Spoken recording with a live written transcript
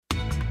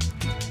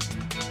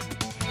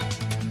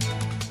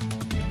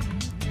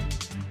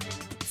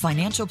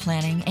Financial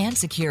planning and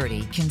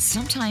security can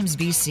sometimes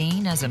be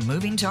seen as a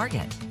moving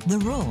target. The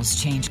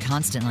rules change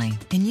constantly,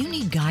 and you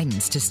need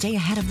guidance to stay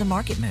ahead of the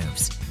market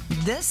moves.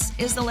 This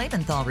is the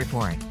Lebenthal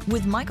Report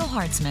with Michael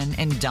Hartzman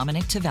and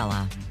Dominick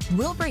Tavella.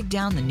 We'll break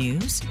down the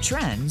news,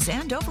 trends,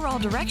 and overall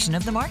direction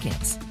of the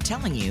markets,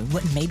 telling you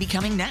what may be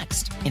coming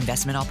next,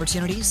 investment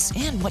opportunities,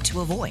 and what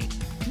to avoid.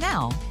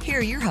 Now, here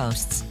are your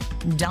hosts,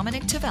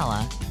 Dominick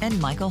Tavella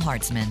and Michael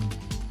Hartzman.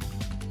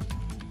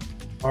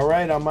 All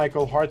right, I'm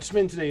Michael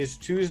Hartzman. Today is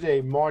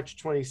Tuesday, March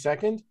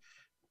 22nd,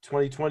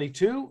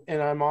 2022,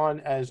 and I'm on,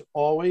 as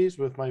always,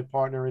 with my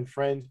partner and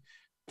friend,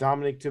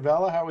 Dominick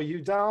Tavella. How are you,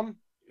 Dom?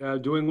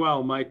 Doing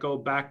well, Michael.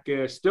 Back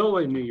still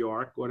in New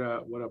York. What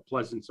a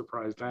pleasant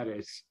surprise that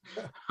is.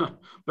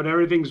 But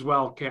everything's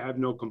well. I have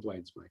no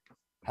complaints, Mike.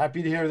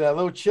 Happy to hear that. A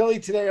little chilly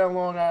today on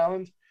Long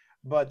Island,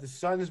 but the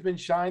sun has been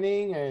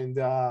shining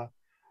and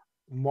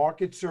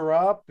markets are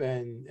up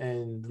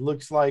and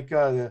looks like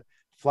the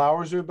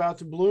flowers are about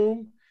to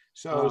bloom.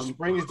 So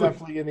spring is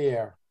definitely in the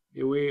air.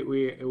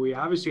 We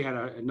obviously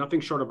had nothing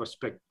short of a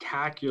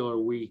spectacular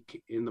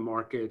week in the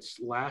markets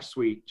last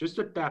week, just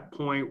at that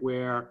point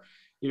where,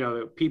 you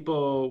know,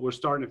 people were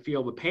starting to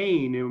feel the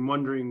pain and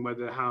wondering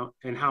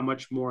how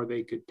much more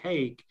they could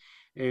take.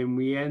 And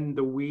we end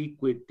the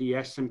week with the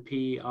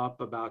S&P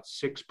up about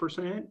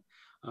 6%,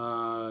 the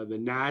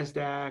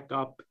NASDAQ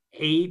up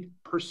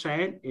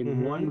 8%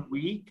 in 1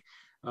 week.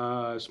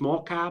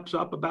 Small caps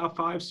up about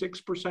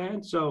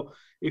 5-6%. So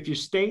if you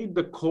stayed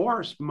the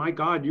course, my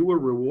God, you were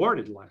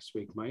rewarded last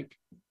week, Mike.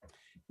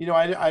 You know,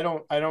 I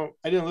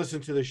didn't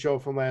listen to the show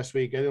from last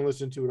week. I didn't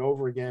listen to it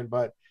over again,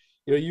 but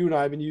you know, you and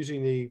I have been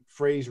using the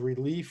phrase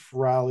relief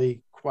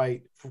rally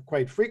quite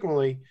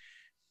frequently,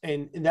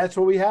 and that's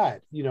what we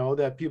had. You know,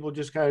 that people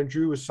just kind of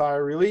drew a sigh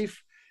of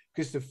relief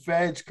because the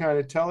Fed's kind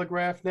of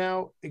telegraphed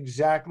now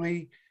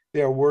exactly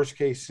their worst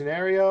case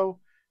scenario.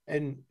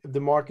 And if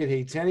the market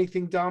hates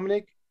anything,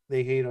 Dominick,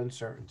 they hate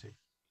uncertainty.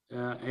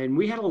 And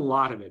we had a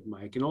lot of it,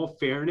 Mike. In all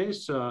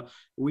fairness, the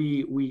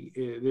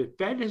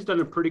Fed has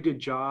done a pretty good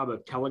job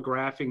of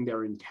telegraphing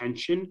their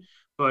intention,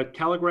 but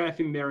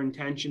telegraphing their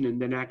intention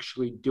and then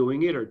actually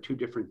doing it are two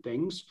different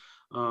things.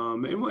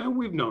 And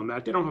we've known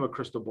that. They don't have a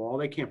crystal ball.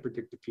 They can't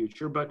predict the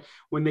future. But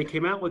when they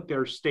came out with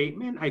their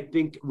statement, I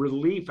think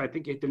you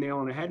hit the nail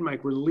on the head,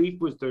 Mike.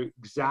 Relief was the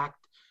exact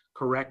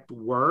correct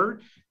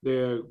word.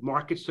 The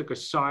markets took a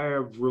sigh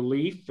of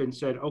relief and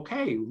said,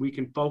 okay, we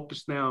can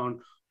focus now on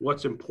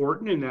what's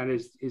important, and that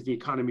is the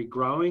economy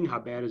growing? How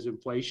bad is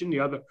inflation? The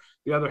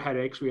other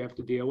headaches we have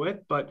to deal with.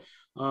 But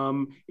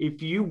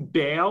if you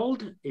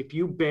bailed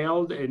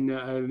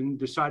and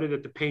decided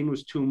that the pain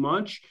was too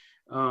much,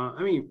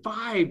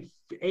 5,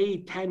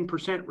 8,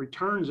 10%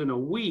 returns in a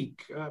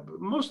week,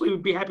 mostly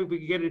we'd be happy if we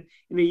could get it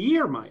in a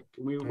year, Mike.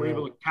 And we were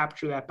able to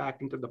capture that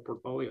back into the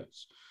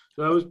portfolios.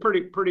 So it was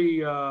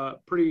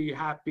pretty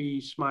happy,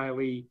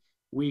 smiley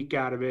week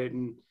out of it.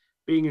 And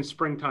being in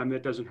springtime,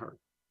 that doesn't hurt.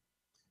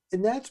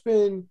 And that's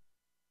been,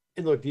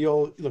 and look,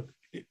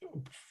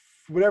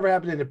 whatever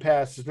happened in the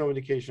past is no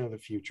indication of the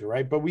future,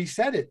 right? But we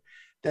said it,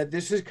 that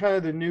this is kind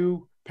of the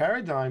new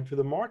paradigm for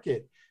the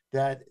market,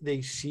 that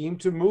they seem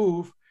to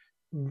move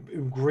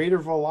greater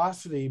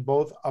velocity,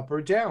 both up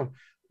or down.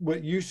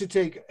 What used to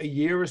take a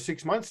year or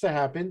 6 months to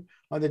happen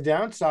on the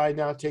downside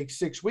now takes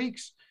 6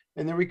 weeks.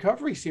 And the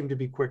recovery seemed to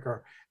be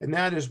quicker. And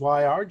that is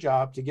why our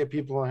job to get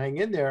people to hang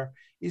in there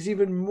is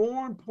even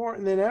more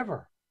important than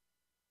ever.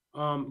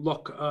 I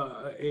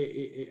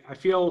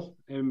feel,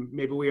 and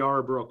maybe we are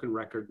a broken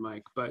record,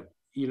 Mike, but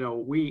you know,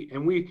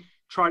 we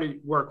try to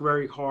work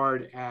very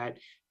hard at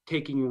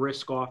taking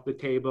risk off the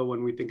table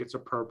when we think it's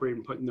appropriate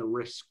and putting the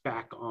risk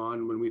back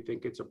on when we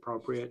think it's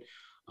appropriate.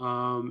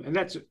 And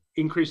that's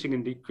increasing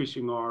and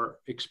decreasing our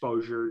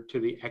exposure to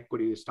the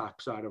equity, the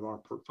stock side of our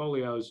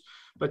portfolios.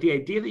 But the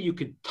idea that you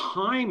could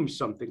time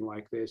something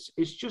like this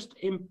is just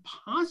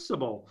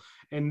impossible.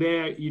 And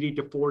there you need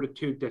the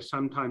fortitude to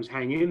sometimes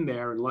hang in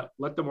there and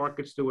let the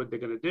markets do what they're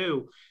going to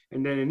do.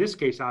 And then in this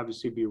case,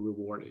 obviously be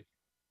rewarded.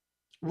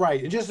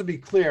 Right. And just to be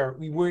clear,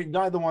 we're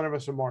neither one of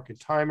us are market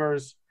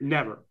timers.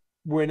 Never.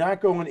 We're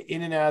not going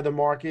in and out of the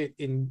market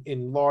in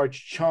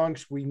large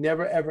chunks. We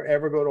never,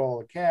 ever go to all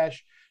the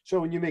cash. So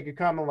when you make a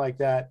comment like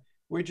that,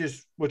 we're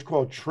just what's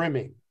called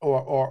trimming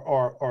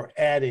or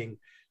adding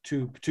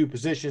to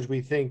positions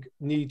we think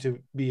need to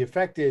be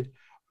affected,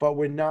 but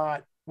we're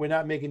not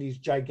making these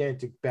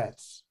gigantic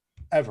bets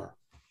ever.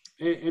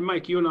 And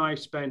Mike, you and I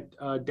spent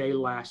a day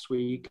last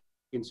week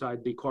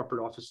inside the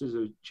corporate offices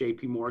of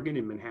JP Morgan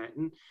in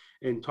Manhattan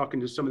and talking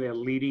to some of their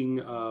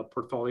leading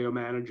portfolio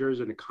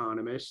managers and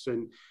economists.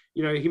 And,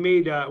 you know, he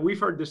made, we've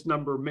heard this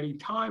number many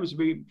times,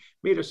 but he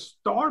made a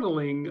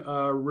startling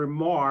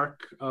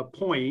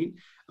point.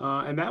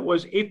 And that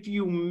was if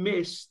you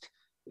missed,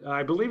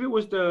 I believe it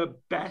was the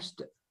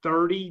best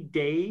 30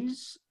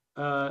 days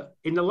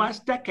in the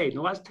last decade, in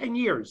the last 10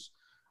 years,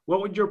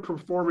 what would your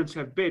performance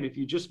have been if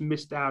you just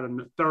missed out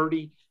on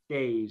 30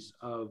 days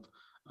of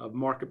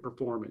market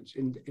performance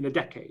in a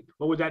decade?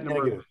 What would that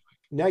number be?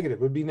 Negative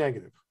would be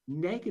negative.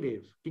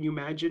 Negative. Can you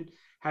imagine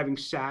having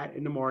sat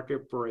in the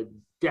market for a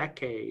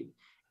decade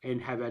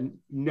and have a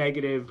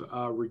negative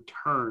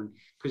return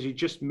because he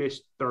just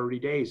missed 30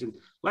 days. And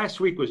last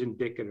week was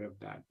indicative of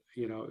that.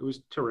 It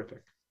was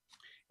terrific.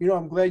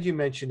 I'm glad you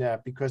mentioned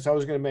that because I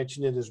was going to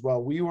mention it as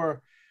well.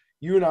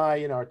 You and I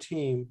and our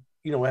team,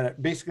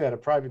 basically had a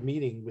private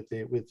meeting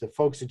with the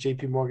folks at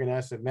JP Morgan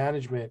Asset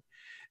Management.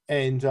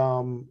 And,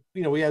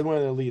 we had one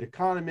of the lead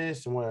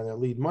economists and one of the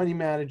lead money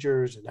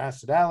managers and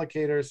asset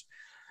allocators.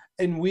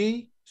 And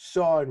we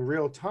saw in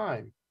real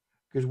time,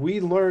 because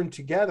we learned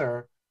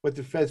together what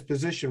the Fed's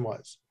position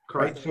was.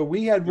 Correct. Right? So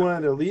we had one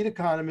of the lead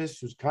economists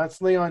who's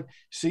constantly on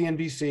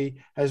CNBC,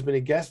 has been a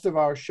guest of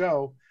our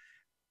show.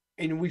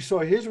 And we saw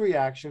his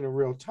reaction in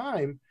real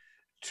time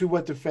to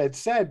what the Fed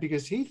said,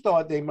 because he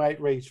thought they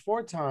might raise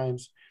 4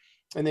 times.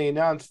 And they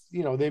announced,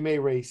 they may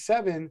raise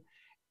 7.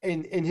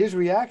 And his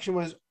reaction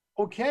was,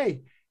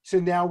 okay, so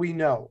now we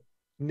know.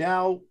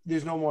 Now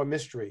there's no more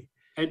mystery.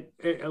 And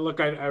look,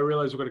 I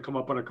realize we're going to come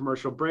up on a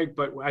commercial break,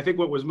 but I think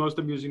what was most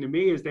amusing to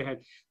me is they had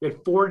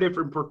 4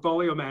 different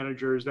portfolio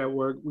managers that we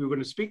were going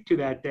to speak to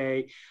that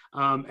day,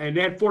 and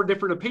they had 4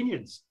 different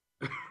opinions,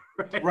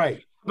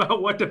 right,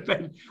 about what the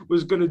Fed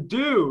was going to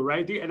do,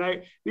 right?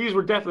 These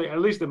were definitely, at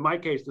least in my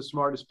case, the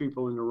smartest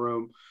people in the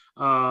room,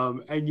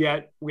 and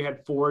yet we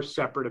had 4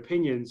 separate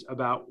opinions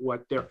about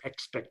what their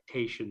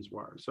expectations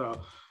were.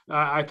 So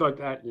I thought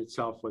that in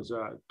itself was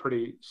a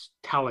pretty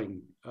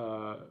telling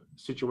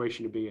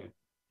situation to be in.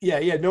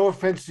 Yeah. No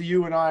offense to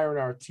you and I or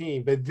our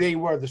team, but they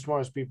were the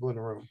smartest people in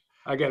the room.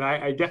 Again,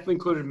 I definitely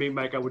included me,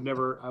 Mike. I would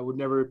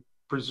never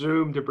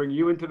presume to bring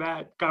you into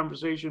that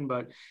conversation,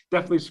 but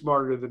definitely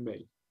smarter than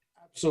me.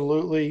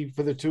 Absolutely,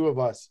 for the two of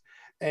us.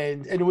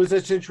 And it was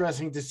just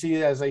interesting to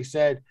see, as I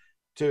said,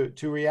 to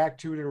react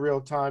to it in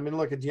real time. And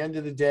look, at the end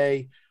of the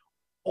day,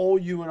 all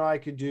you and I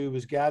could do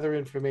was gather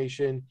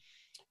information,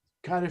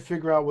 kind of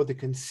figure out what the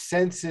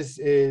consensus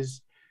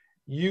is,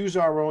 use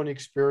our own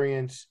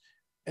experience,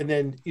 and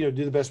then, do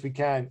the best we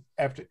can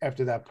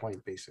after that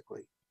point,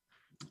 basically.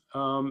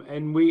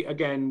 And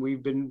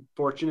we've been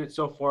fortunate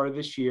so far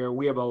this year.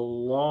 We have a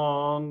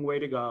long way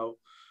to go.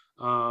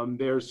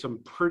 There's some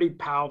pretty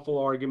powerful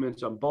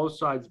arguments on both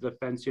sides of the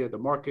fence here. The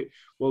market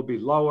will be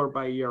lower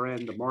by year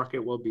end. The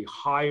market will be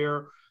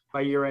higher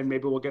by year end.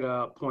 Maybe we'll get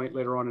a point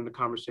later on in the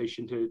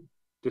conversation to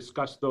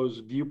discuss those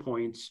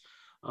viewpoints.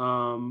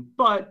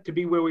 But to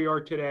be where we are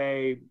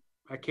today,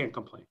 I can't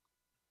complain.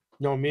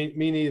 No, me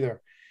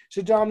neither.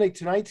 So Dominick,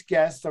 tonight's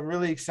guest, I'm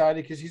really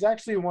excited because he's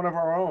actually one of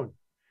our own.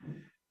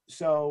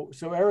 So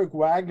Eric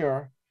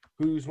Wagoner,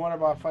 who's one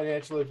of our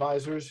financial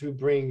advisors who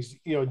brings,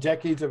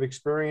 decades of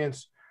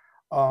experience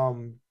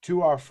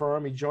to our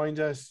firm. He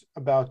joined us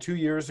about 2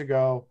 years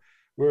ago.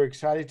 We're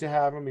excited to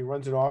have him. He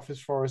runs an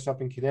office for us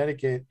up in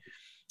Connecticut,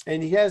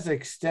 and he has an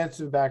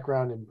extensive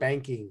background in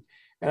banking.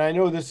 And I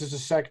know this is a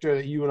sector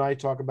that you and I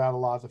talk about a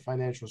lot, the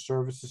financial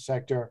services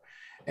sector.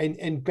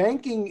 And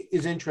banking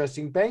is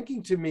interesting.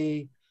 Banking to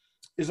me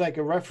is like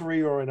a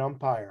referee or an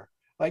umpire.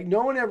 Like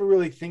no one ever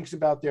really thinks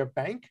about their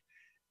bank.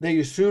 They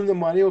assume the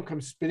money will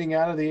come spitting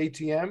out of the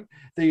ATM.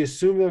 They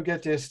assume they'll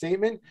get their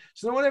statement.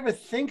 So no one ever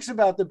thinks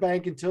about the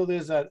bank until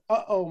there's that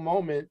uh-oh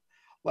moment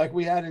like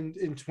we had in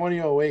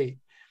 2008.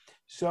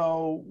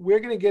 So we're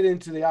going to get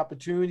into the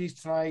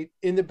opportunities tonight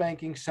in the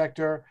banking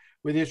sector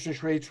with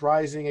interest rates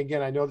rising.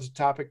 Again, I know this is a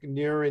topic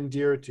near and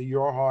dear to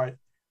your heart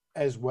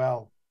as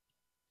well.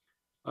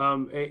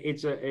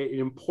 It's an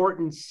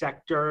important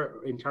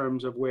sector in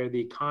terms of where the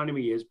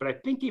economy is, but I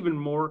think even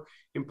more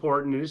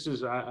important, and this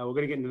is, we're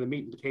going to get into the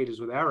meat and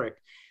potatoes with Eric,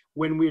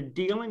 when we're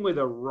dealing with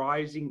a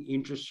rising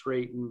interest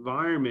rate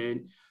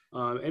environment,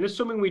 and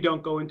assuming we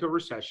don't go into a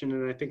recession,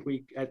 and I think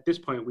at this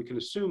point, we can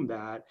assume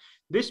that,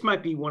 this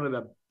might be one of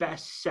the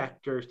best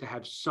sectors to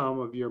have some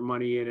of your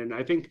money in. And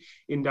I think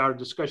in our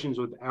discussions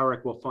with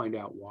Eric, we'll find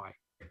out why.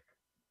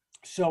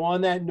 So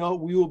on that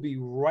note, we will be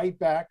right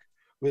back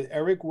with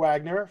Eric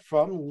Wagoner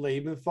from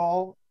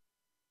Lebenthal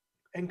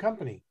and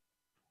Company.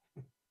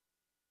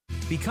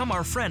 Become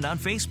our friend on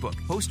Facebook.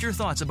 Post your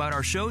thoughts about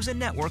our shows and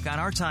network on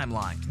our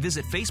timeline.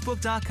 Visit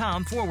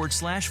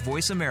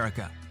facebook.com/Voice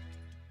America.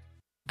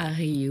 Are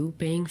you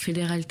paying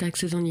federal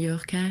taxes on your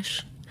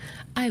cash?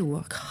 I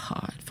work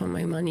hard for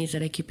my money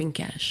that I keep in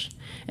cash.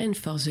 And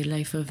for the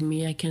life of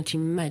me, I can't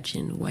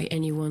imagine why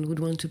anyone would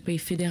want to pay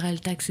federal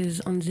taxes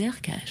on their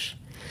cash.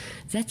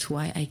 That's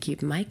why I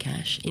keep my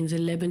cash in the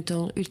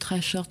Lebenthal Ultra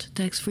Short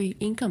Tax-Free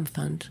Income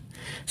Fund,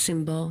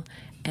 symbol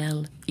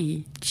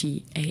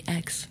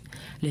LETAX,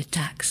 le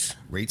tax.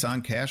 Rates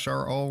on cash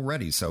are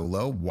already so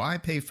low, why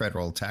pay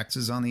federal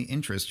taxes on the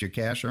interest your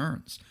cash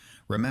earns?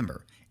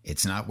 Remember,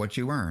 it's not what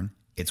you earn,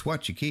 it's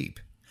what you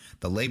keep.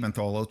 The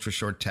Lebenthal Ultra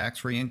Short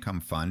Tax-Free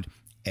Income Fund,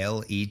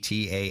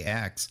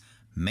 LETAX,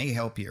 may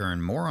help you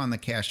earn more on the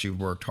cash you've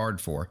worked hard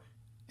for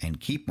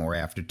and keep more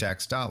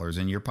after-tax dollars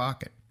in your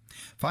pocket.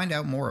 Find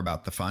out more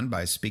about the fund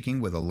by speaking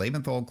with a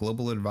Lebenthal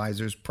Global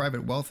Advisors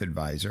private wealth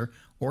advisor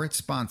or its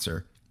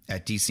sponsor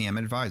at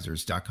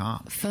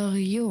dcmadvisors.com. For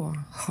your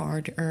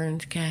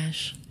hard-earned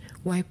cash,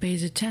 why pay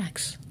the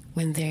tax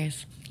when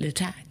there's the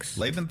tax.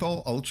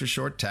 Lebenthal Ultra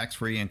Short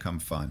Tax-Free Income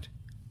Fund.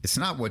 It's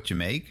not what you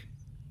make,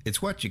 it's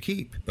what you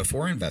keep.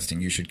 Before investing,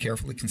 you should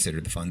carefully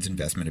consider the fund's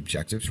investment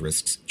objectives,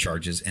 risks,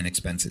 charges, and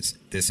expenses.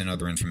 This and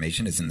other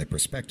information is in the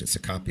prospectus, a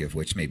copy of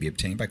which may be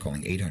obtained by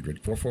calling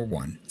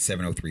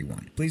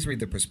 800-441-7031. Please read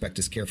the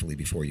prospectus carefully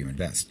before you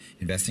invest.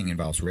 Investing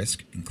involves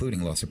risk,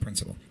 including loss of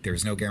principal. There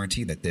is no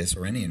guarantee that this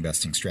or any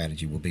investing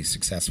strategy will be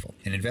successful.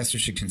 An investor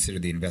should consider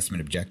the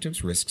investment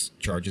objectives, risks,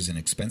 charges, and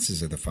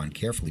expenses of the fund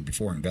carefully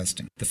before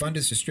investing. The fund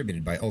is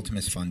distributed by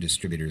Ultimus Fund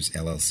Distributors,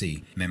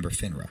 LLC, member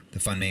FINRA. The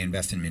fund may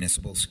invest in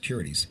municipal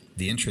securities,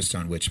 the interest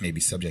on which may be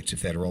subject to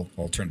federal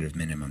alternative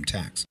minimum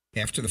tax.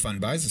 After the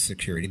fund buys a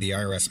security, the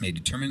IRS may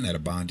determine that a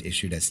bond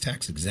issued as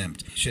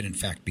tax-exempt should in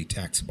fact be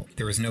taxable.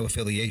 There is no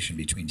affiliation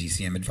between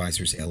DCM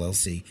Advisors,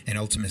 LLC and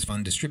Ultimus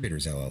Fund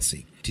Distributors,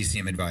 LLC.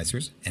 DCM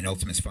Advisors and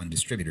Ultimus Fund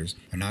Distributors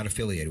are not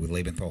affiliated with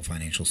Lebenthal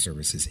Financial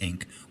Services,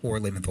 Inc. or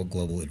Lebenthal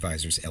Global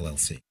Advisors,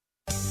 LLC.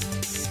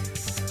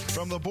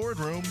 From the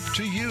boardroom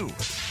to you,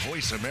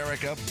 Voice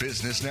America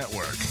Business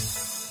Network.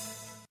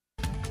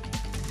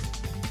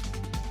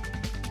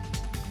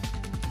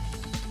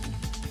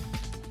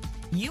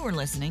 You are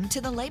listening to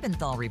the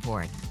Lebenthal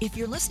Report. If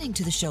you're listening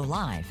to the show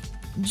live,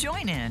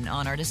 join in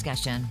on our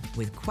discussion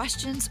with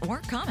questions or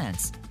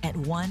comments at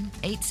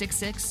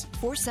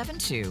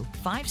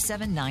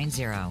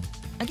 1-866-472-5790.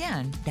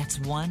 Again, that's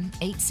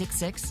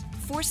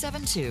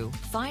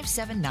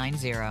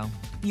 1-866-472-5790.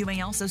 You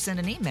may also send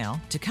an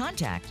email to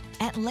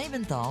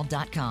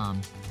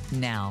contact@lebenthal.com.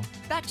 Now,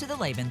 back to the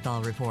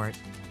Lebenthal Report.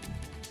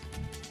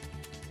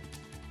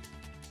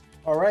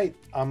 All right,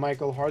 I'm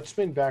Michael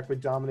Hartzman, back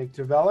with Dominick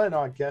Tavella, and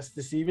our guest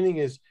this evening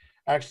is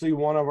actually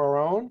one of our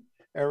own,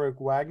 Eric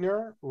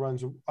Wagoner,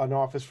 runs an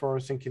office for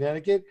us in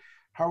Connecticut.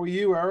 How are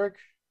you, Eric?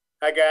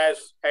 Hi,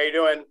 guys. How you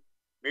doing?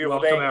 Beautiful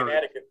Welcome, day in Eric.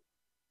 Connecticut.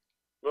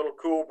 Little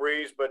cool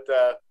breeze, but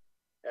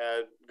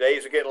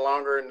days are getting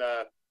longer, and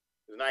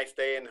it's a nice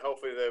day, and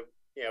hopefully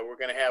we're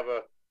going to have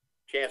a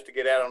chance to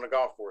get out on the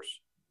golf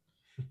course.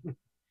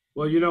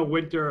 Well,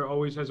 winter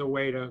always has a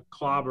way to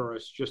clobber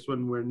us just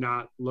when we're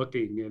not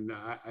looking, and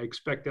I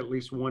expect at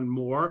least one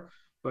more.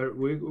 But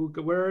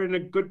we're in a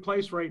good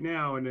place right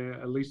now, and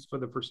at least for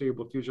the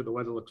foreseeable future, the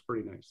weather looks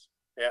pretty nice.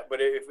 Yeah,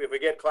 but if we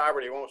get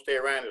clobbered, it won't stay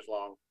around as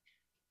long.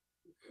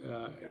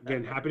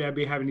 Again, happy to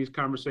be having these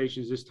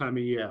conversations this time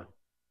of year.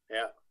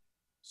 Yeah.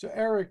 So,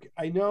 Eric,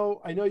 I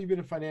know you've been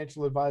a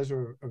financial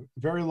advisor a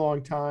very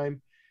long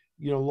time,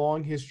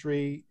 long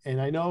history, and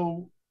I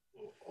know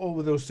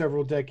over those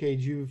several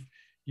decades you've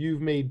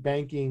made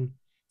banking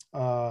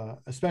a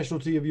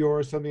specialty of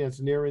yours, something that's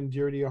near and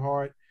dear to your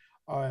heart.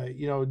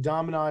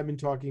 Dom and I have been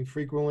talking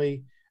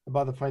frequently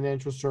about the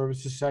financial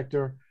services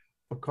sector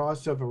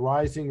because of a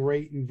rising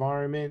rate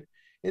environment,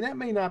 and that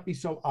may not be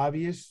so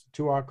obvious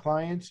to our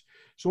clients.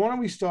 So why don't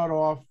we start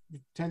off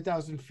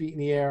 10,000 feet in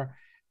the air,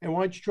 and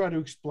why don't you try to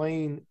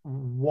explain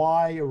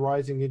why a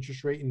rising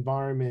interest rate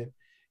environment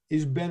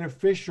is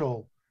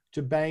beneficial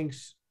to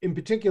banks in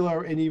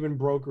particular, and even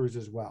brokers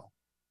as well?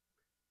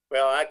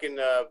 Well, I can,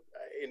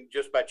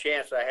 just by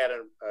chance, I had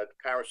a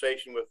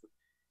conversation with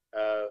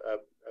a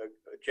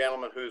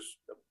gentleman who's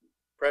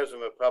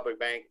president of a public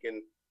bank,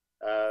 and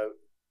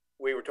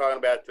we were talking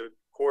about the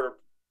quarter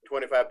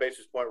 25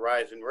 basis point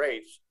rise in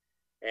rates,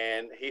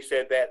 and he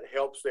said that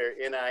helps their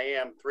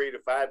NIM 3 to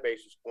 5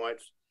 basis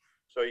points.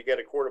 So you get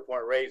a quarter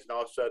point raise, and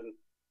all of a sudden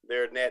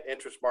their net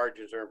interest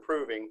margins are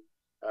improving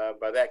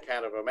by that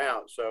kind of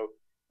amount. So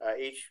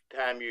each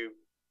time you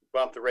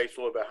bump the rates a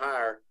little bit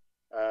higher,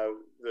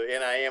 the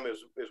NIM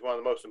is one of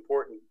the most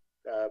important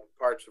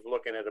parts of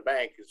looking at a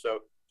bank. And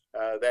so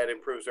that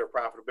improves their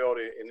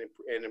profitability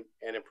and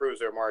improves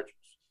their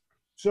margins.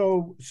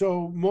 So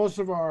most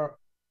of our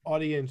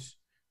audience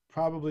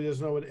probably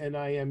doesn't know what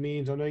NIM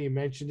means. I know you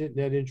mentioned it,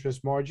 net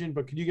interest margin,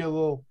 but could you get a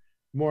little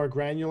more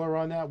granular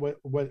on that?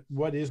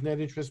 What is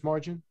net interest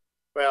margin?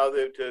 Well,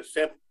 to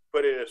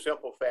put it in a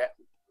simple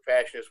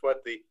fashion, it's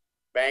what the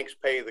banks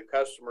pay the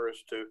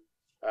customers to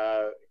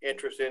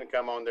interest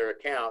income on their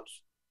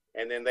accounts,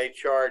 and then they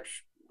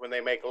charge, when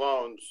they make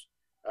loans,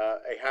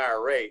 a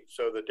higher rate.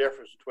 So the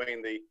difference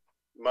between the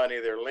money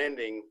they're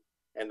lending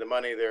and the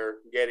money they're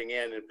getting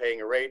in and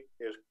paying a rate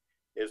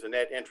is the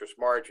net interest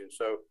margin.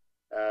 So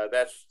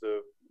that's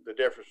the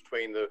difference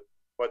between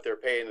what they're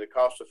paying the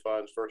cost of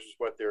funds versus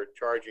what they're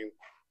charging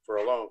for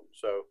a loan.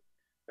 So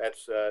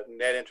that's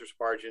net interest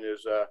margin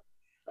is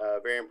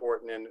very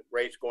important. And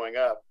rates going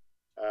up,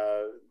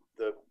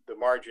 the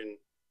margin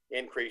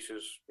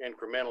increases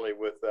incrementally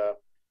with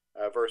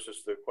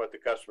versus what the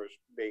customers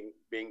being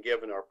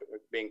given or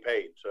being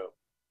paid. So,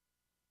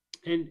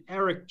 and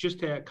Eric, just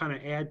to kind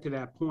of add to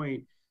that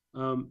point,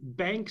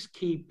 banks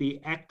keep the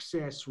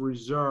excess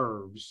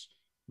reserves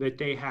that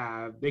they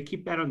have. They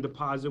keep that on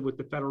deposit with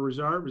the Federal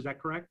Reserve. Is that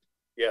correct?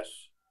 Yes.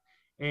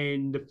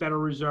 And the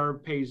Federal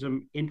Reserve pays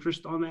them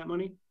interest on that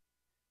money?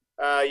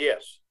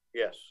 Yes.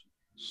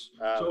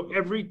 So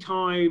every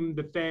time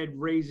the Fed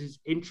raises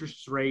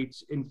interest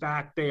rates, in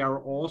fact, they are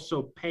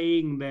also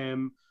paying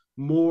them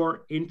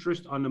more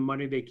interest on the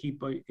money they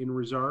keep in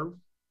reserve?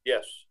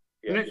 Yes.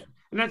 Yes.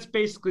 And that's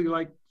basically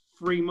like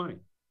free money,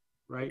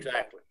 right?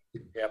 Exactly.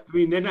 Yep. I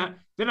mean, they're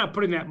not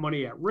putting that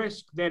money at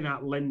risk. They're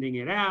not lending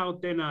it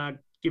out. They're not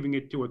giving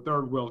it to a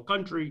third world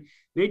country.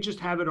 They just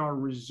have it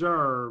on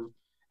reserve,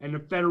 and the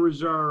Federal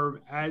Reserve,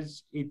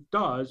 as it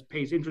does,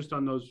 pays interest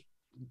on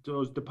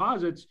those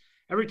deposits.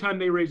 Every time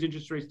they raise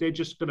interest rates, they're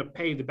just going to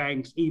pay the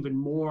banks even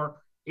more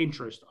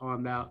interest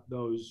on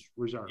those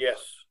reserves.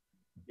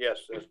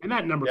 Yes. And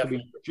that number could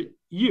be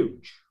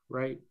huge,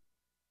 right?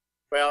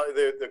 Well,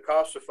 the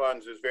cost of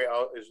funds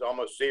is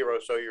almost zero,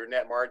 so your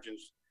net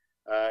margins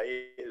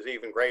is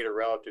even greater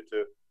relative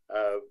to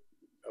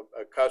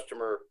a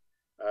customer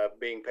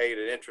being paid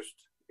an interest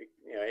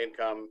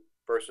income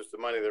versus the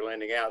money they're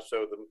lending out.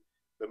 So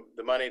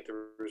the money at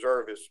the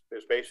reserve is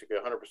basically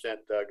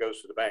 100%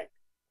 goes to the bank.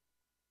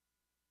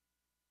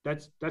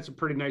 That's a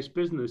pretty nice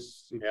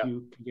business if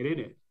you can get in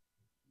it.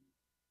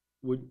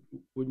 Wouldn't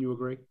you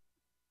agree?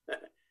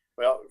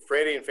 Well,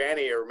 Freddie and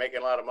Fannie are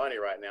making a lot of money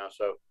right now,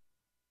 so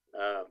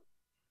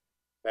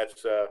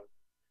that's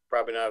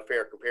probably not a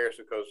fair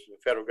comparison, because the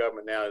federal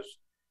government now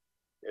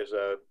is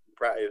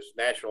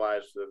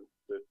nationalized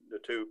the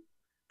two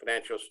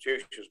financial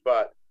institutions.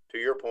 But to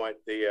your point,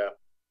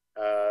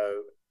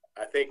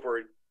 I think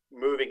we're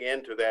moving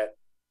into that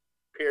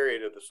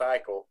period of the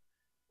cycle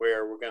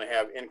where we're going to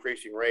have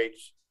increasing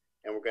rates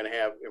and we're going to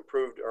have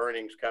improved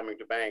earnings coming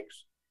to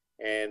banks.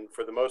 And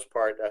for the most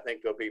part, I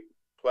think there'll be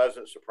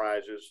pleasant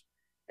surprises.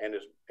 And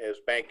as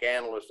bank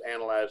analysts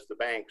analyze the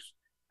banks,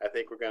 I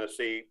think we're going to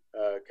see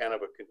kind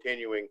of a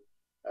continuing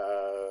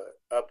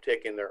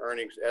uptick in their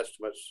earnings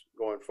estimates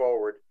going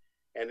forward.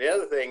 And the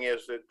other thing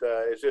is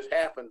that as this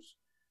happens,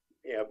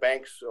 a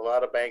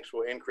lot of banks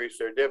will increase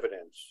their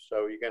dividends.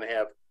 So you're going to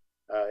have,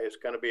 it's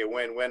going to be a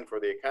win-win for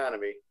the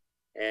economy,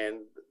 and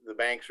the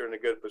banks are in a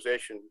good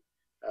position,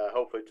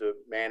 hopefully, to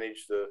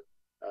manage the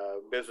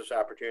business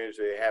opportunities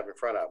they have in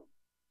front of them.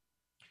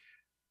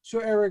 So,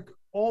 Eric,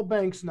 all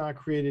banks not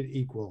created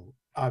equal,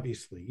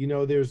 obviously.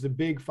 There's the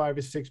big 5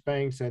 or 6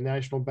 banks and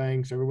national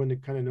banks, everyone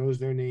that kind of knows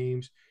their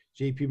names,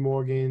 JP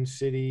Morgan,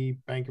 Citi,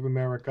 Bank of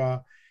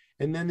America.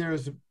 And then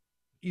there's,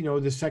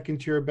 the second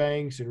tier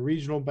banks and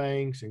regional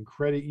banks and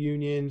credit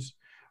unions.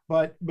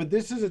 But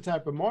this is a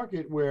type of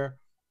market where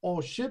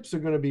all ships are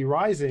going to be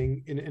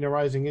rising in a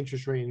rising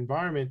interest rate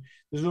environment.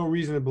 There's no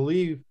reason to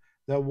believe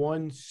that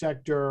one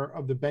sector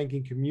of the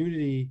banking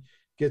community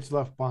gets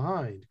left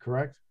behind,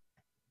 correct?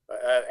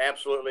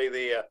 Absolutely.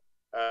 The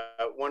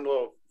one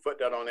little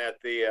footnote on that: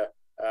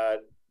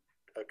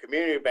 a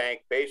community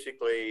bank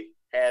basically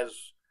has,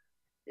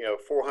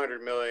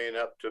 400 million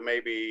up to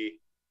maybe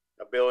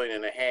 $1.5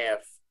 billion,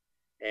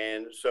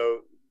 and so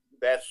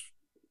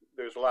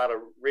there's a lot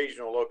of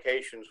regional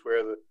locations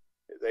where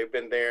they've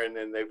been there, and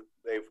then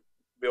they've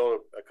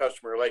built a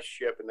customer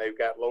relationship, and they've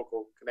got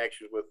local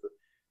connections with the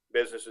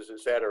businesses, et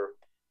cetera.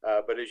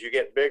 But as you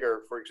get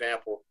bigger, for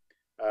example,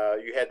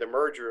 you had the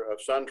merger of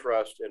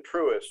SunTrust and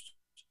Truist,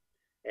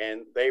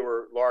 and they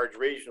were large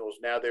regionals.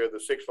 Now they're the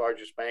 6th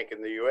largest bank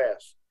in the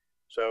U.S.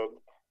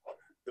 So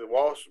the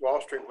Wall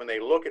Street, when they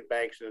look at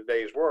banks in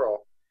today's world,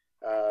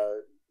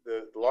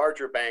 the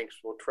larger banks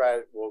will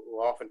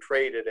often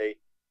trade at a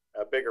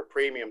bigger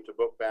premium to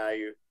book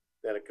value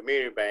than a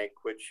community bank,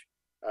 which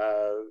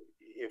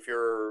if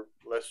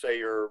let's say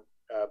you're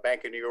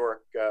Bank of New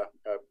York,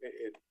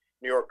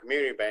 New York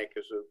Community Bank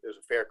is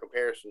a fair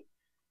comparison.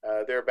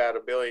 They're about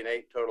 $1.8 billion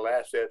total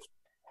assets.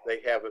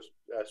 They have a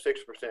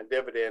 6%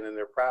 dividend, and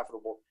they're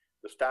profitable.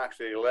 The stock's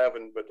at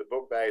 11, but the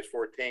book value is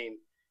 14.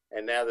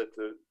 And now that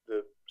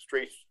the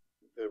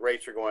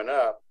rates are going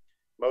up,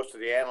 most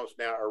of the analysts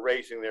now are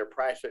raising their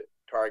price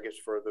targets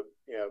for the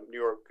New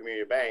York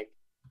Community Bank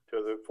to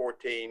the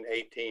 14,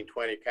 18,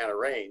 20 kind of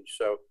range.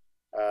 So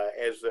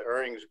as the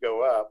earnings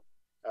go up,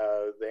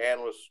 the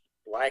analysts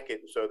like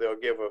it, and so they'll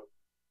give a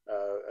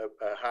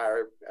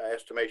higher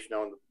estimation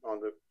on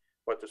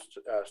what the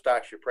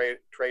stocks you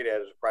trade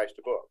at as a price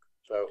to book.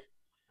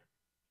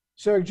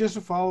 So just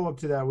a follow up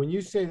to that, when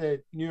you say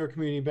that New York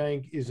Community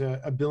Bank is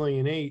 $1.8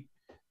 billion,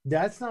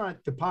 that's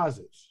not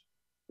deposits.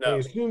 No. I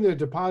assume their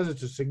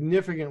deposits are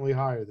significantly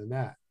higher than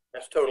that.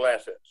 That's total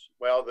assets.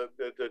 Well,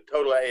 the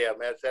total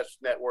that's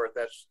net worth.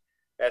 That's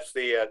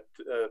the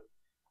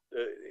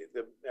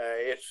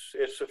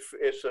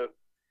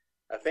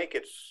I think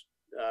it's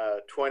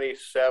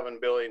 27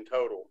 billion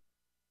total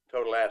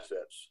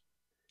assets.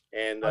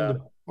 And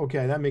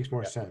okay, that makes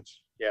more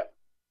sense. Yeah.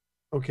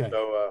 Okay.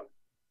 So,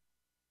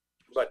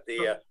 but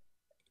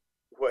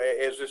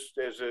as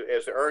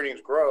the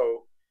earnings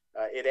grow,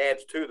 it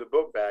adds to the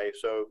book value.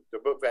 So the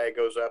book value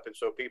goes up, and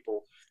so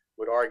people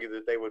would argue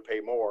that they would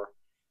pay more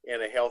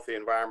in a healthy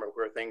environment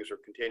where things are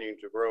continuing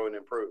to grow and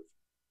improve.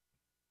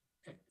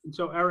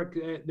 So, Eric,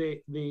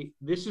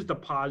 this is the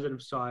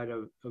positive side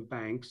of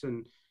banks,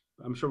 and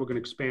I'm sure we're going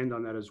to expand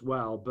on that as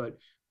well. But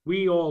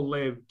we all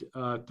lived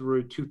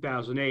through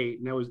 2008,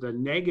 and that was the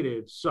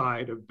negative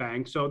side of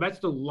banks. So that's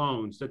the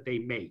loans that they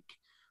make,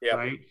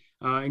 right?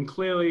 And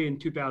clearly in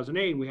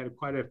 2008, we had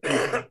quite a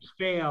few banks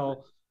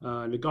fail.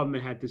 The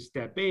government had to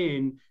step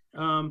in.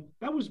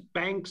 That was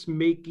banks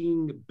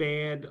making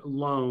bad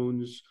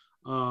loans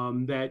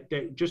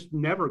that just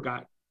never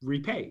got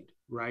repaid,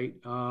 right?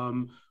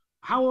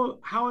 How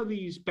are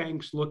these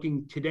banks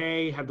looking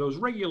today? Have those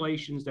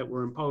regulations that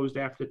were imposed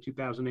after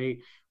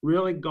 2008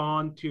 really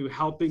gone to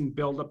helping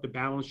build up the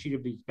balance sheet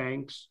of these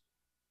banks?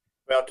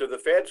 Well, to the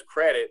Fed's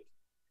credit,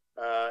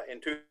 in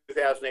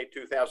 2008,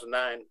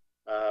 2009,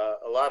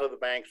 a lot of the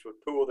banks would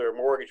pool their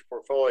mortgage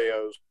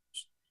portfolios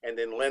and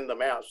then lend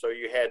them out. So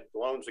you had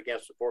loans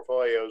against the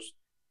portfolios,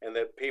 and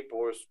that people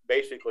were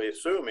basically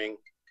assuming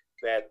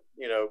that,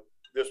 you know,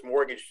 this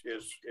mortgage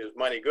is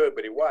money good,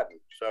 but it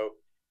wasn't. So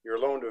your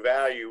loan to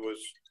value was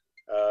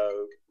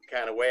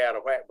kind of way out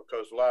of whack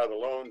because a lot of the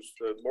loans,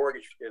 the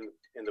mortgage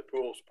in the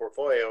pool's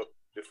portfolio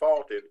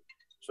defaulted.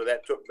 So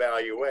that took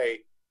value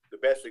away. The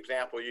best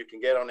example you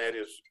can get on that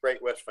is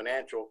Great West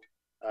Financial.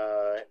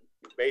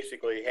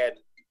 Basically had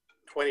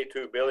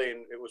 $22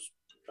 billion. It was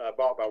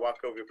bought by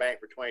Wachovia Bank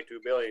for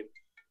 $22 billion,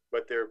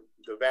 but the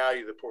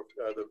value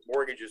of the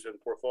mortgages in the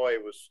portfolio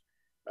was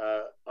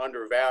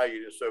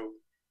undervalued. And so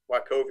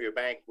Wachovia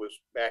Bank was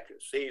back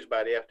seized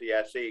by the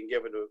FDIC and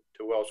given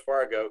to Wells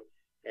Fargo,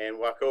 and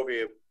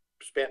Wachovia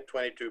spent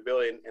 $22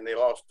 billion and they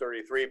lost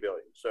 $33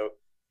 billion. So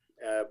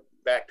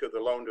back to the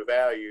loan to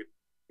value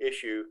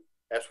issue,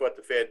 that's what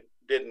the Fed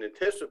didn't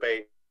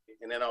anticipate,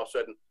 and then all of a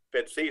sudden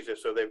Fed sees it,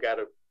 so they've got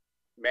to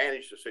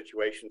manage the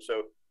situation.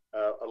 So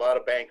a lot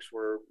of banks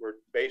were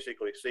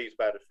basically seized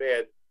by the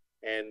Fed,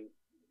 and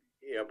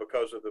you know,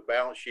 because of the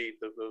balance sheet,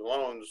 the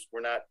loans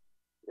were not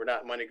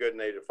money good and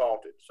they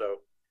defaulted.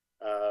 So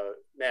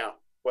now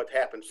what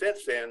happened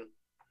since then,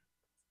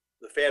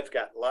 the Fed's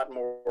got a lot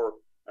more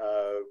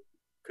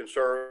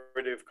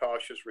conservative,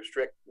 cautious,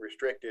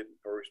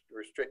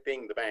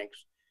 restricting the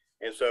banks.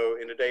 And so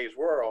in today's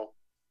world,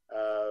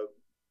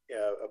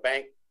 a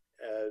bank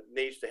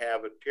needs to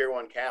have a tier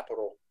 1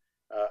 capital,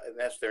 and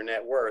that's their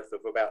net worth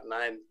of about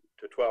 9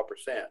 to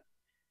 12%.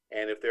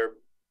 And if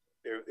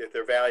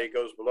their value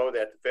goes below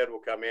that, the Fed will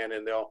come in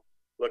and they'll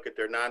look at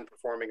their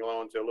non-performing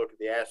loans, they'll look at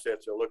the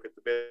assets, they'll look at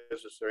the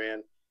business they're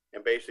in,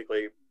 and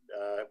basically,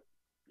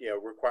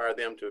 require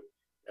them to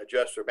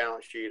adjust their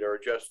balance sheet or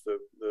adjust the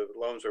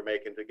loans they're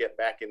making to get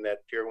back in that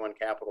tier 1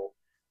 capital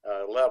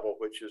level,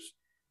 which is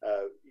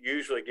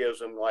usually gives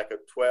them like a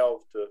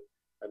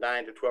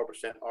 9 to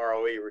 12%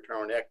 ROE,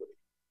 return on equity.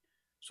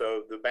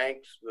 So the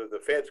banks,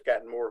 the Fed's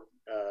gotten more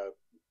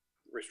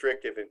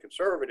restrictive and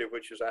conservative,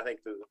 which is, I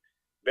think, the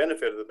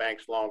benefit of the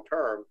banks long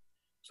term.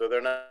 So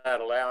they're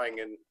not allowing,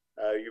 and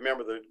you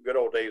remember the good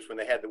old days when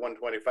they had the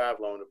 125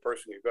 loan, a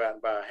person could go out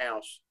and buy a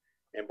house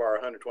and borrow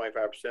 125%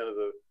 of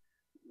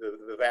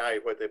the value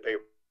of what they pay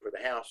for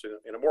the house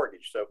in a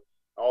mortgage. So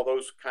all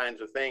those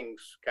kinds of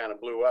things kind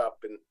of blew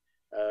up. And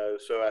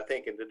so I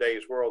think in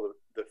today's world,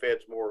 the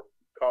Fed's more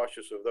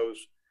cautious of those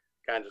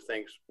kinds of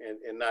things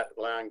and not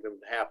allowing them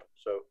to happen.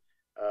 So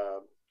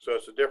so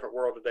it's a different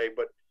world today,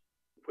 but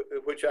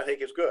which I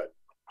think is good.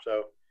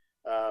 So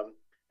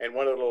and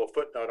one little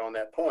footnote on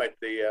that point,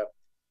 the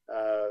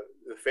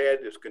Fed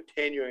is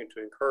continuing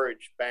to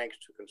encourage banks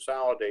to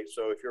consolidate.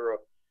 So if you're a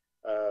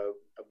 $1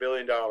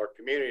 billion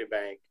community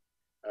bank,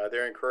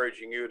 they're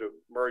encouraging you to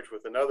merge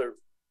with another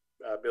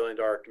 $1 billion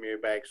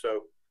community bank.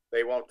 So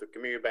they want the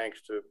community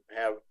banks to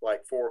have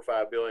like 4 or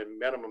 5 billion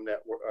minimum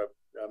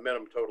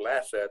minimum total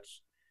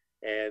assets.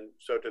 And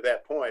so to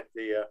that point,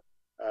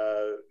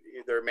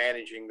 they're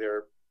managing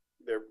their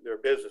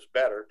business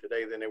better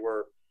today than they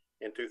were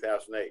in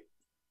 2008.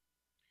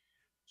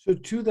 So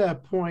to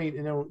that point,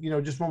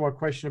 just one more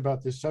question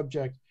about this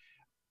subject.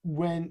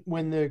 When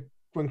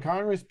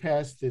Congress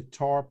passed the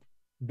TARP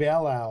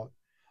bailout,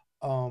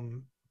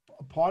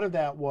 part of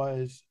that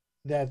was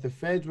that the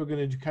feds were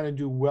going to kind of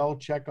do well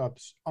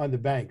checkups on the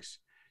banks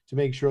to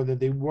make sure that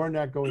they were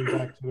not going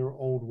back to their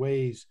old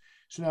ways.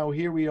 So now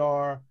here we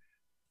are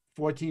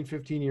 14,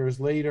 15 years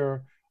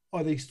later.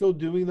 Are they still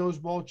doing those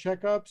well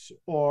checkups,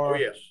 or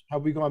yes,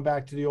 have we gone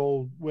back to the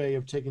old way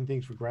of taking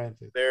things for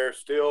granted? They're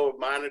still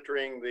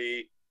monitoring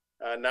the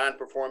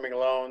non-performing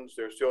loans.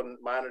 They're still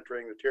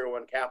monitoring the tier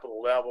 1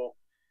 capital level,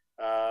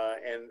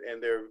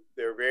 and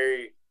they're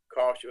very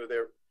cautious.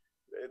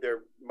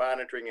 They're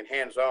monitoring and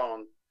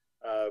hands-on,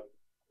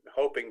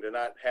 hoping to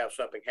not have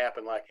something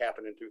happen like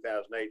happened in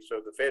 2008. So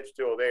the Fed's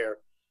still there,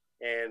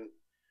 and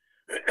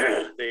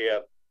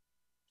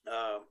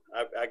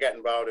I got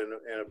involved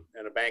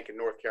in a bank in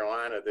North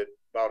Carolina that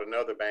bought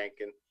another bank,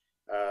 and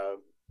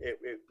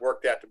it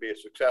worked out to be a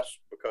success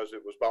because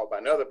it was bought by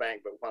another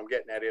bank. But what I'm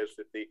getting at is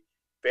that the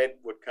Fed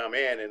would come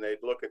in and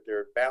they'd look at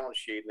their balance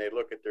sheet and they'd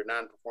look at their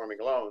non-performing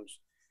loans,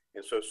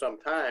 and so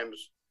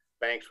sometimes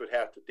banks would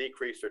have to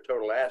decrease their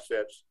total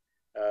assets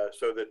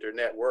so that their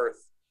net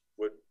worth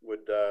would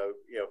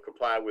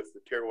comply with the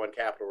tier 1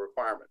 capital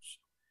requirements.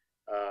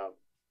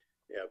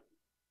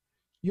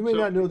 You may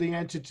not know the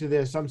answer to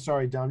this. I'm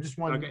sorry, Dom. Just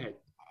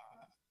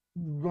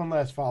one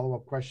last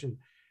follow-up question.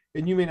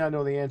 And you may not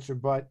know the answer,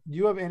 but do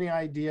you have any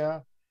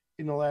idea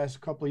in the last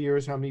couple of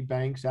years how many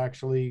banks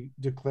actually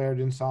declared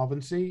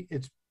insolvency?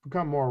 It's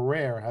become more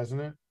rare,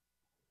 hasn't it?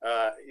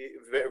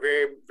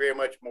 Very, very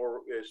much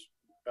more is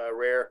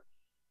rare.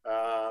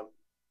 I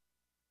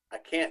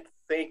can't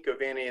think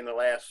of any in the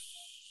last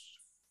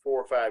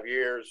 4 or 5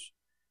 years.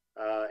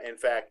 In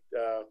fact,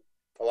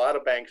 a lot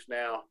of banks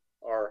now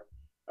are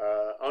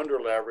under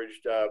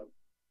leveraged.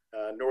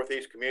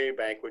 Northeast Community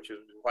Bank, which is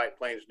in White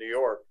Plains, New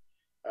York,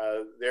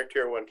 their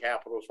Tier 1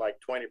 capital is like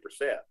 20%.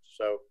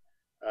 So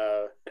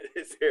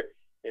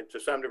and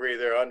to some degree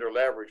they're under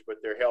leveraged, but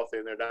they're healthy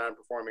and they're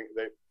non-performing.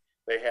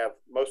 They have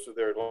most of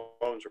their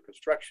loans are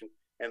construction,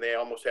 and they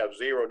almost have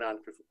zero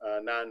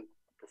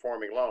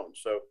non-performing loans.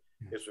 So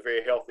it's a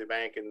very healthy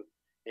bank. And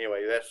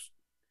anyway, that's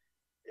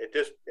at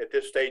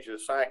this stage of the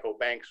cycle,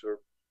 banks are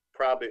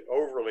probably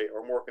overly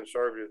or more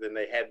conservative than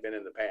they had been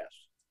in the past.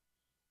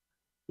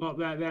 Well,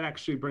 that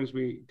actually brings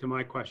me to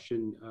my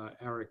question,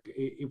 Eric.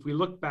 If we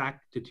look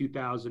back to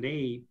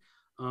 2008,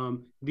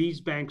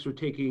 these banks were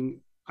taking,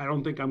 I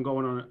don't think I'm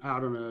going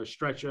out on a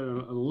stretch,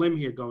 on a limb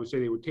here, going to say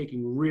they were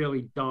taking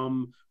really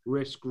dumb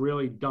risk,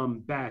 really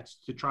dumb bets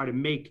to try to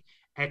make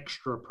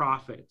extra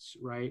profits,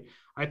 right?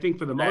 I think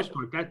for the most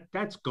part,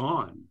 that's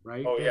gone,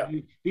 right? Oh, yeah.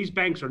 These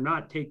banks are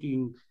not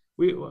taking,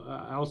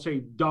 I'll say,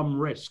 dumb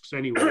risks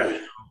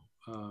anyway.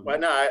 Well,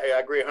 no, I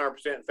agree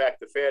 100%. In fact,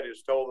 the Fed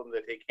has told them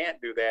that they can't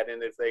do that,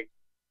 and if they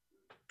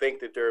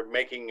think that they're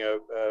making a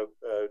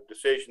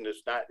decision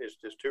that's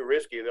just too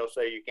risky, they'll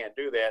say you can't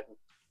do that. And,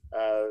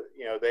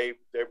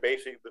 they're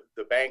basically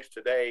the banks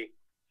today.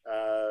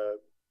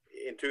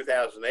 In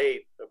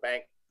 2008, a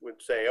bank would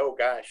say, "Oh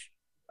gosh,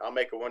 I'll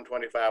make a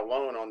 125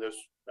 loan on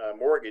this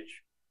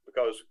mortgage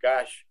because,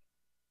 gosh,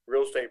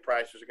 real estate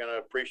prices are going to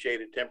appreciate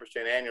at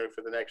 10% annually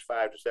for the next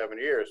 5 to 7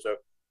 years." So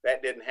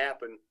that didn't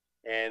happen,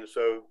 and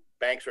so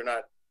banks are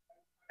not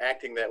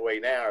acting that way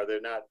now, or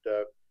they're not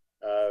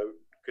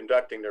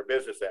conducting their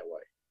business that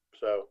way.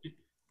 So,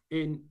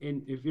 and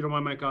if you don't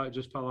mind, Mike, I'll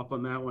just follow up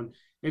on that one.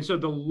 And so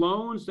the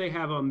loans they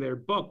have on their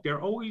book, they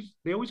always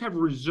have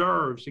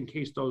reserves in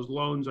case those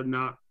loans are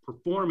not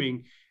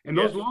performing. And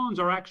those loans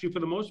are actually,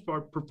 for the most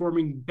part,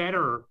 performing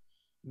better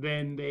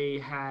than they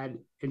had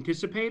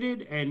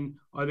anticipated. And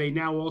are they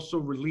now also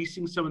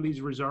releasing some of these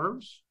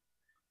reserves?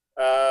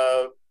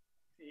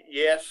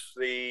 Yes,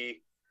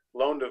 the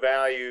loan to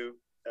value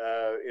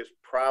is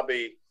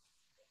probably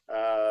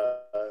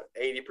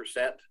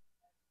 80%,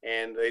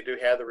 and they do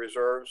have the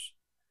reserves.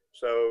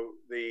 So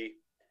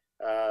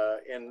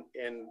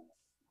in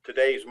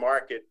today's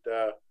market,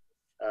 a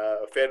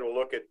Fed will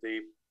look at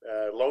the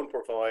loan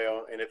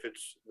portfolio, and if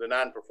it's the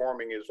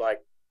non-performing is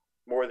like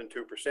more than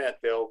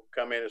 2%, they'll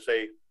come in and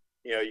say,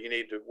 you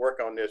need to work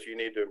on this, you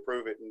need to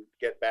improve it and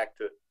get back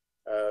to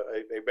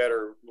a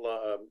better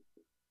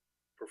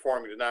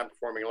performing to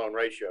non-performing loan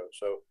ratio.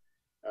 So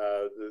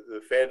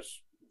the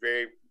Fed's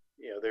very,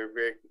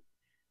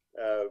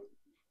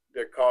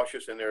 they're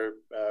cautious, and they're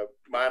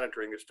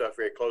monitoring this stuff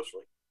very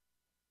closely.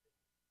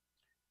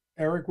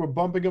 Eric, we're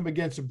bumping up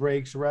against the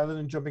break, so rather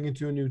than jumping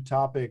into a new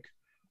topic,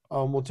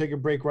 we'll take a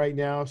break right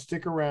now.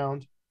 Stick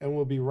around, and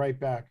we'll be right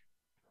back.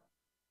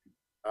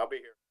 I'll be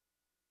here.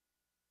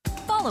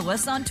 Follow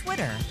us on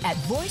Twitter at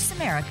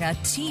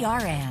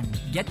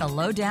VoiceAmericaTRN. Get the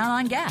lowdown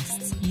on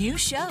guests, new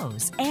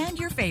shows, and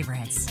your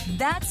favorites.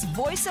 That's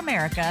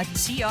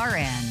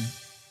VoiceAmericaTRN.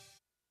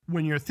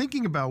 When you're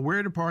thinking about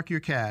where to park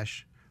your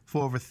cash,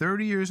 for over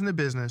 30 years in the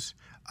business,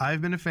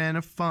 I've been a fan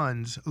of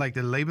funds like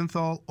the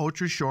Lebenthal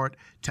Ultra Short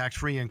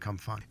Tax-Free Income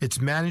Fund. It's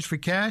managed for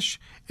cash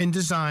and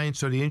designed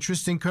so the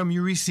interest income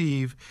you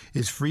receive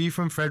is free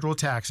from federal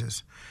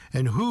taxes.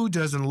 And who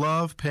doesn't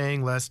love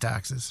paying less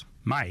taxes?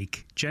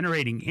 Mike,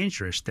 generating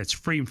interest that's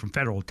free from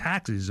federal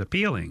taxes is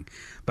appealing,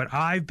 but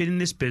I've been in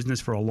this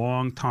business for a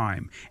long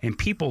time, and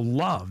people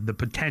love the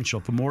potential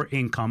for more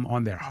income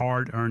on their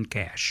hard-earned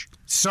cash.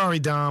 Sorry,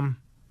 Dom,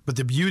 but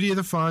the beauty of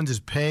the fund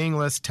is paying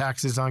less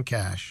taxes on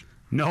cash.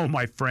 No,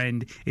 my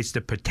friend, it's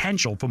the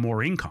potential for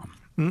more income.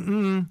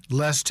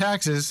 Less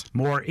taxes.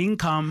 More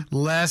income.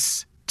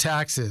 Less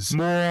taxes.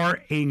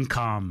 More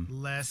income.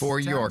 Less for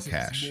taxes. your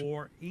cash.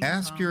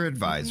 Ask your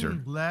advisor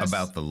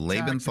about the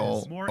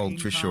Lebenthal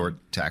Ultra Short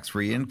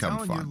Tax-Free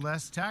Income Fund,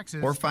 less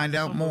taxes. or find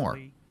out more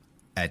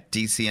at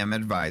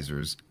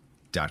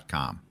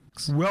dcmadvisors.com.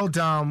 Well,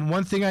 Dom,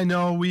 one thing I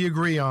know we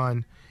agree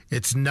on,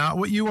 it's not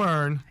what you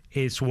earn,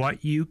 it's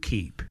what you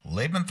keep.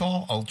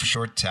 Lebenthal Ultra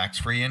Short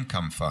Tax-Free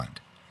Income Fund.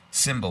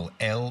 Symbol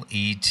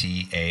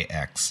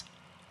LETAX.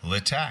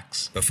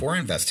 LETAX. Before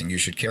investing, you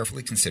should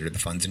carefully consider the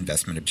fund's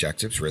investment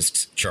objectives,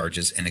 risks,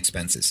 charges, and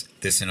expenses.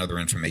 This and other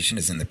information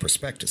is in the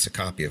prospectus, a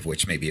copy of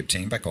which may be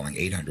obtained by calling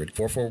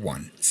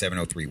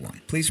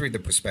 800-441-7031. Please read the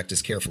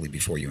prospectus carefully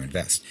before you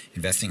invest.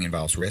 Investing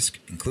involves risk,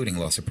 including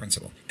loss of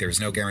principal. There is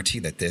no guarantee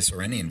that this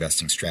or any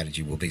investing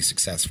strategy will be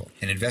successful.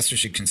 An investor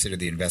should consider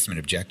the investment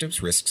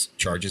objectives, risks,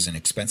 charges, and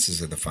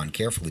expenses of the fund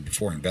carefully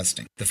before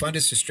investing. The fund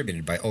is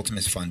distributed by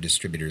Ultimus Fund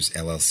Distributors,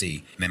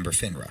 LLC, member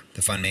FINRA.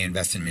 The fund may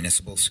invest in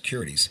municipal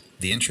securities,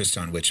 the interest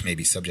on which may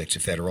be subject to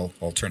federal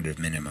alternative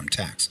minimum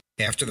tax.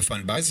 After the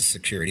fund buys a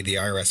security, the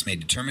IRS may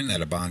determine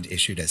that a bond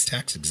issued as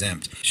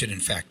tax-exempt should in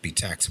fact be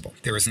taxable.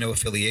 There is no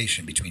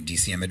affiliation between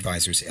DCM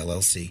Advisors,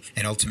 LLC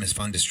and Ultimus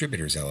Fund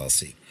Distributors,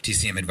 LLC.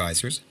 DCM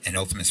Advisors and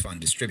Ultimus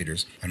Fund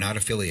Distributors are not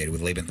affiliated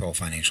with Lebenthal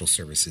Financial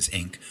Services,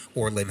 Inc.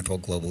 or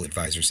Lebenthal Global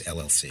Advisors,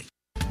 LLC.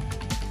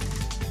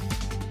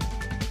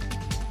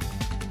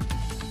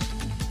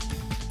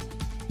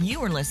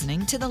 You are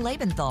listening to the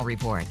Lebenthal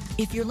Report.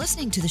 If you're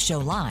listening to the show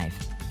live,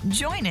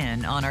 join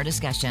in on our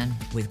discussion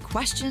with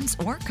questions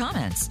or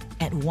comments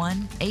at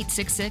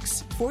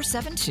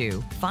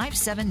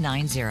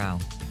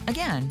 1-866-472-5790.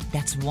 Again,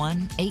 that's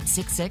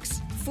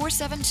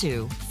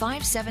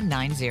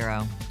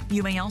 1-866-472-5790.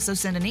 You may also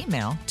send an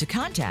email to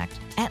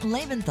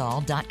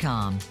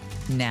contact@lebenthal.com.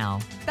 Now,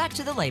 back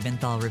to the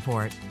Lebenthal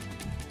Report.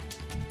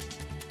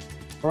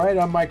 All right,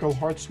 I'm Michael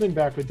Hartzman,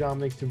 back with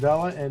Dominick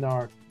Tavella, and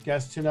our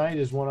guest tonight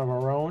is one of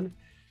our own,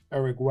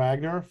 Eric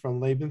Wagoner from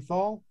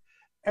Lebenthal.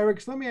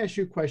 Eric, so let me ask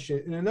you a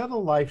question. In another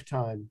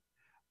lifetime,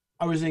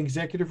 I was an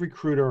executive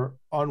recruiter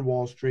on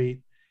Wall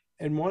Street,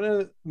 and one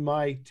of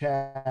my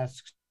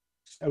tasks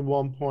at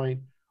one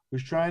point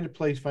was trying to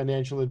place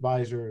financial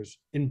advisors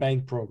in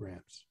bank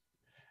programs.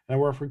 And I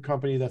worked for a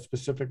company that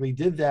specifically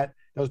did that.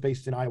 That was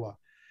based in Iowa.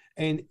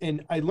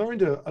 And I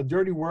learned a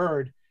dirty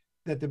word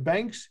that the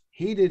banks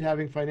hated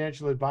having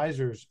financial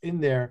advisors in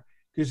there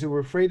because they were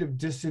afraid of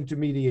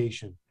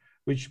disintermediation,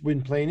 which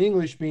in plain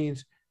English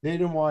means they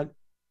didn't want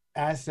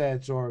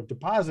assets or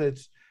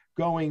deposits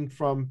going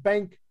from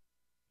bank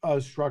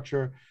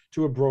structure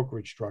to a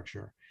brokerage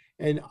structure.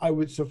 And I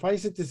would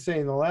suffice it to say,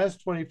 in the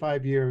last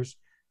 25 years,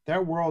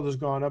 that world has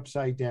gone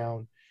upside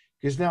down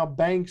because now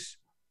banks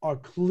are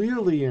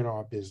clearly in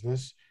our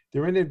business.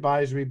 They're in the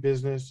advisory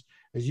business.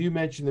 As you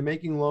mentioned, they're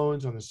making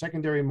loans on the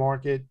secondary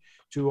market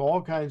to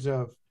all kinds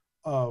of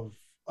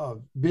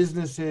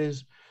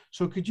businesses.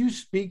 So could you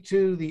speak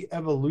to the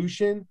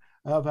evolution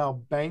of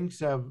how banks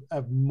have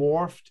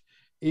morphed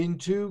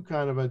into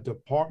kind of a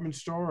department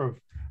store of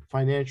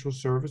financial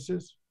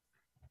services?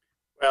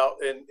 Well,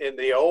 in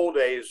the old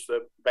days,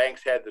 the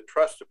banks had the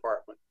trust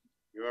department.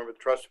 You remember the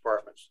trust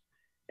departments?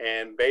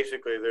 And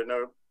basically, there are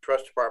no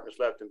trust departments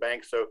left in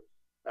banks. So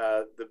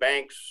the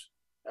banks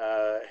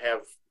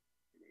have,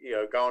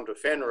 gone to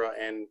FINRA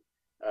and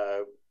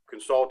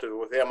consulted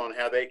with them on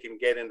how they can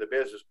get into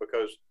business,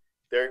 because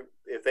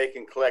if they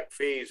can collect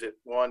fees at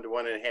 1 to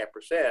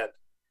 1.5%,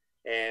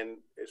 and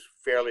it's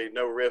fairly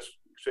no risk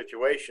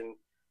situation,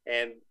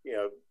 and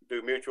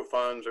do mutual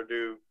funds or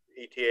do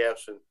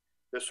ETFs and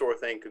this sort of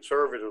thing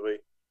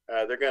conservatively,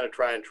 they're going to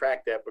try and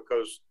track that,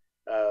 because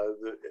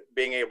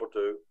being able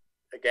to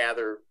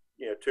gather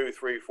 $2,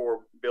 $3,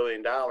 $4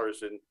 billion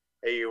in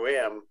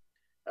AUM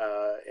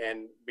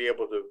and be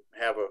able to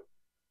have a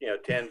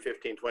 10,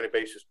 15, 20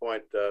 basis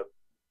point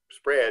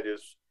spread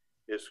is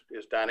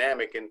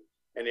dynamic. And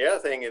the other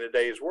thing in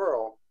today's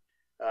world,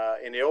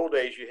 in the old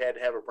days, you had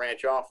to have a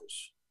branch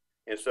office.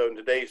 And so in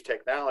today's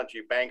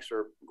technology, banks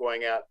are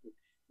going out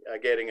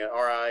getting an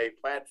RIA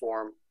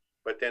platform,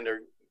 but then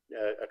they're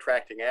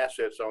attracting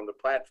assets on the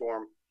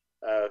platform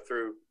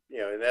through,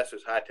 in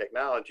essence, high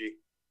technology.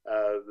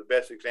 The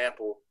best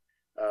example,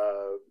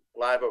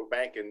 Live Oak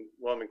Bank in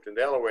Wilmington,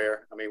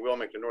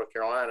 North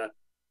Carolina,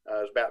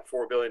 is about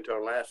 $4 billion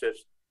total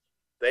assets.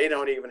 They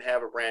don't even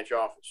have a branch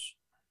office.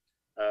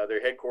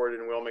 They're headquartered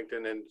in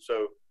Wilmington, and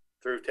so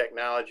through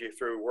technology,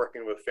 through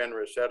working with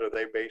FINRA, et cetera,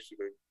 they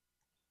basically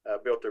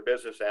built their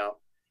business out.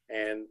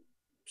 And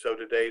so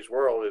today's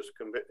world is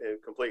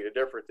completely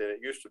different than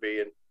it used to be.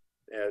 And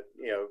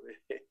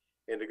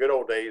in the good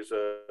old days,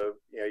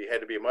 you had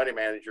to be a money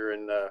manager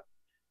and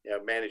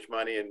manage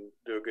money and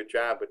do a good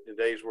job. But in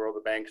today's world,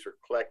 the banks are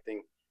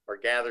collecting or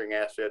gathering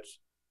assets,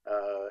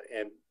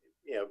 and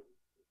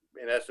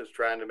in essence,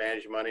 trying to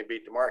manage money and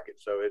beat the market.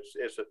 So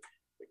it's a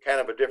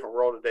kind of a different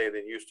world today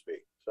than it used to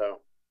be.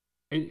 So.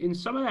 And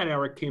some of that,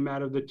 Eric, came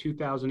out of the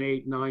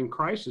 2008-9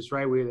 crisis,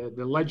 right? With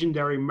the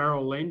legendary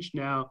Merrill Lynch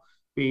now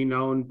being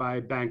owned by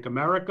Bank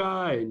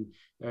America, and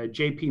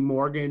J.P.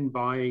 Morgan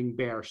buying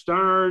Bear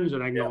Stearns,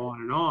 and I can go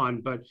on and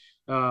on. But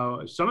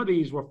some of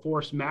these were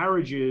forced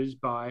marriages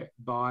by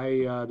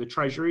the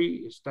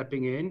Treasury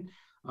stepping in,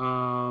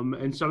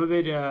 and some of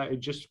it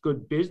just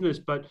good business.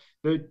 But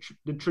the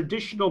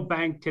traditional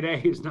bank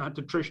today is not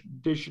the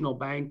traditional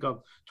bank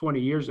of 20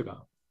 years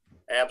ago.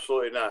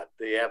 Absolutely not.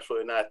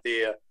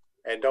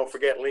 And don't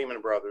forget Lehman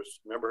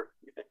Brothers. Remember,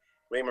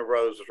 Lehman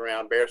Brothers was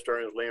around, Bear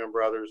Stearns, Lehman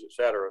Brothers, et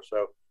cetera.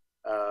 So,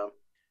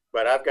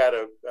 but I've got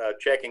a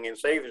checking and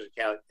savings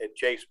account at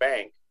Chase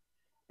Bank,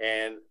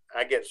 and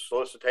I get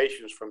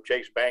solicitations from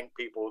Chase Bank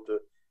people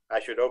I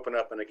should open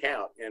up an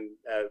account and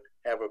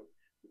have a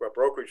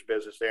brokerage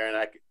business there,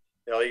 and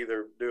they'll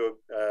either do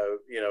a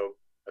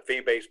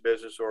fee-based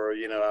business, or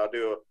I'll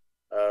do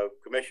a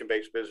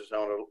commission-based business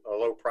on a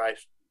low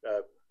price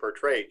per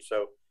trade.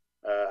 So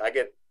I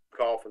get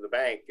call from the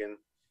bank, and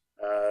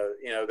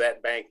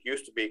that bank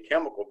used to be a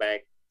chemical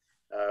bank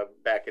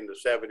back in the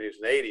 70s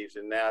and 80s,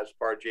 and now it's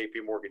part of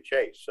JP Morgan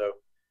Chase. So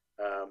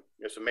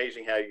it's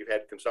amazing how you've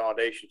had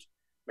consolidations.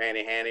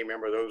 Manny Hanny,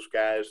 remember those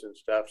guys and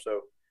stuff.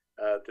 So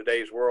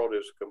today's world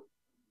is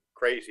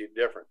crazy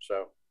different.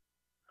 So,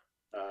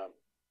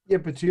 yeah,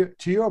 but to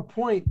your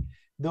point,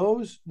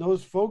 those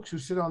folks who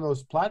sit on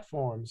those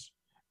platforms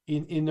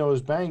in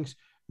those banks,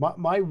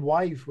 my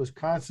wife was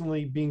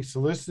constantly being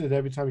solicited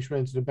every time she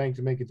went into the bank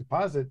to make a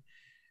deposit,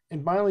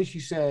 and finally she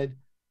said,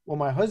 "Well,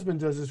 my husband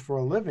does this for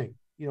a living.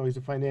 You know, he's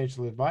a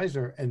financial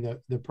advisor," and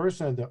the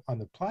person on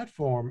the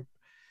platform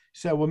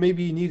said, "Well,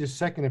 maybe you need a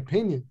second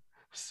opinion."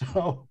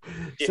 So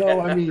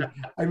I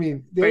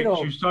mean, they Wait, don't.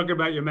 she was talking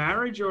about your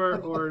marriage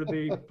or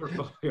the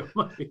portfolio,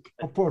 Mike?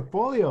 A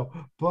portfolio,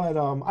 but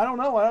I don't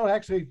know. I don't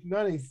actually.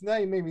 Now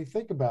you made me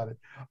think about it.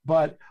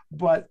 But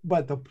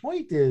the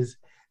point is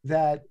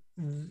that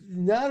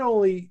not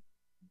only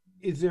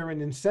is there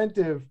an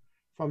incentive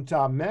from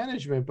top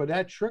management, but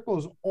that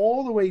trickles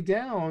all the way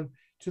down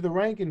to the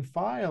rank and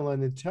file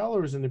and the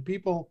tellers and the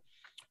people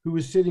who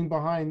are sitting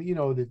behind,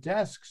 the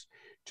desks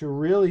to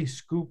really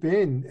scoop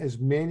in as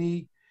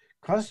many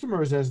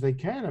customers as they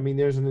can. I mean,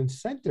 there's an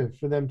incentive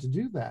for them to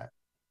do that.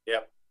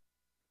 Yep.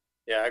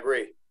 Yeah, I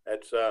agree.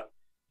 That's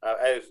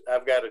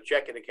I've got a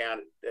checking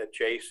account at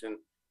Chase, and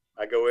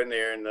I go in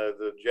there, and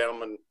the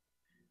gentleman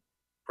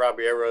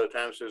probably every other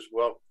time says,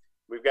 "Well,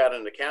 we've got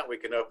an account we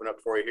can open up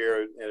for you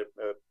here,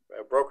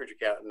 a brokerage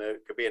account, and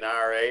it could be an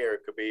IRA or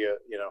it could be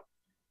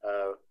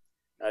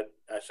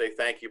I say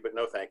thank you, but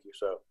no thank you."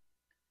 So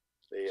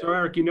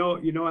Eric,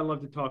 I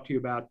love to talk to you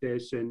about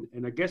this, and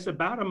I guess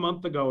about a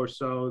month ago or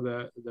so,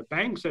 the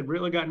banks had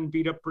really gotten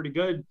beat up pretty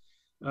good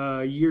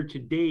year to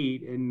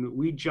date, and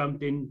we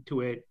jumped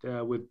into it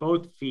with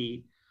both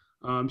feet.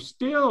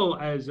 Still,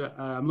 as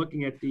I'm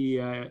looking at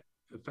the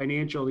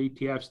financial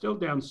ETF, still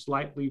down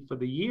slightly for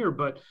the year,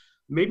 but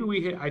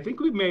maybe I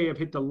think we may have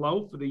hit the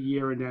low for the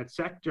year in that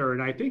sector,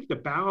 and I think the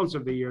balance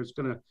of the year is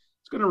gonna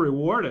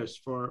reward us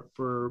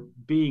for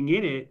being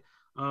in it.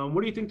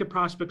 What do you think the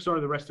prospects are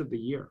the rest of the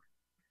year?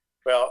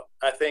 Well,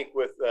 I think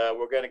we're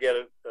going to get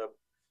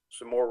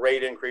some more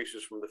rate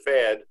increases from the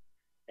Fed,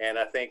 and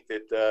I think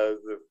that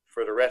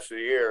for the rest of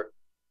the year,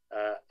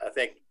 I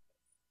think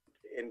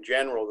in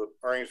general the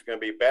earnings are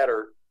going to be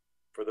better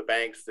for the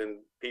banks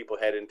than people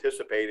had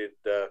anticipated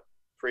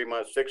 3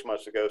 months, 6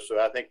 months ago. So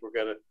I think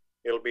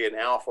it'll be an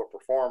alpha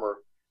performer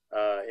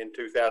in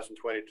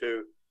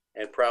 2022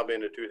 and probably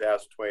into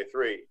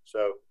 2023.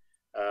 So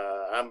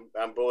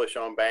I'm bullish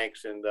on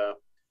banks, and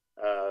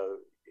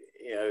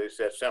it's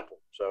that simple.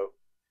 So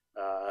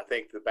I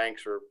think the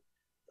banks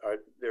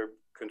they're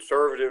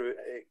conservative,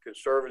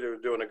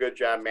 doing a good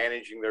job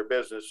managing their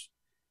business,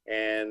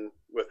 and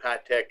with high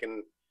tech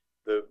and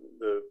the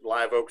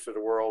Live Oaks of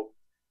the world,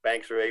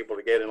 banks are able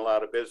to get in a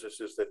lot of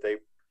businesses that they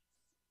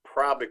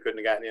probably couldn't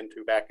have gotten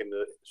into back in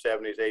the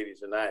 70s,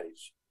 80s, and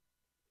 90s.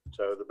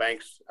 So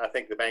I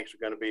think the banks are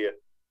going to be a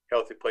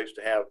healthy place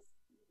to have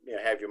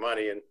your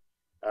money, and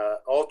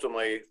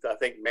ultimately, I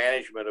think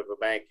management of a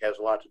bank has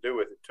a lot to do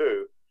with it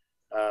too.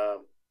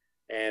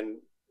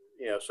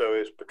 So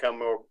it's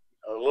become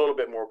a little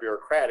bit more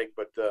bureaucratic,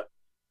 but the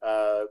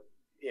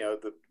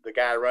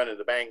guy running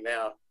the bank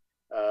now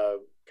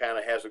kind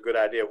of has a good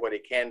idea of what he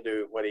can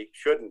do, what he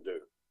shouldn't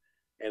do.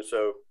 And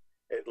so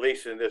at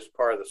least in this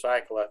part of the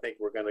cycle, I think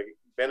we're going to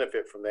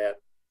benefit from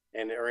that,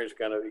 and the earnings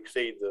are going to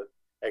exceed the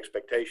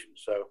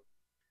expectations. So,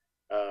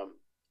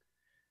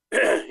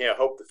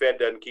 hope the Fed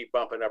doesn't keep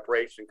bumping up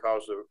rates and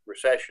cause a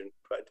recession,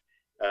 but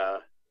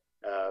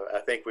I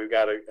think we've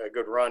got a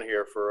good run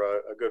here for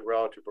a good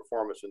relative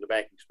performance in the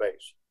banking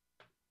space.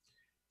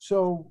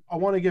 So I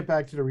want to get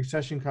back to the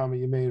recession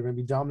comment you made.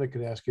 Maybe Dominick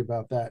could ask you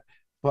about that.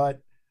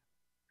 But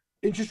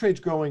interest rates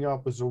going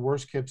up was the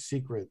worst kept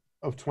secret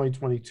of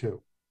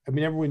 2022. I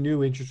mean, everyone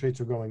knew interest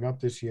rates are going up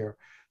this year.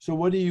 So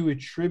what do you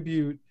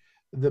attribute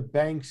the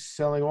banks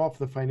selling off,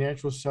 the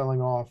financials selling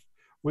off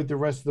with the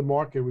rest of the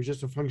market? Was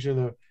just a function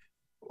of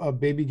a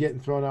baby getting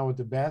thrown out with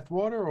the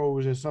bathwater, or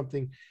was there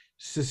something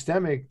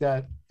systemic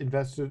that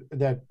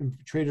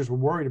traders were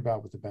worried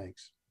about with the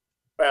banks?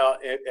 Well,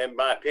 in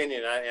my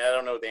opinion, I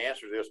don't know the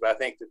answer to this, but I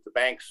think that the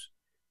banks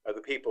are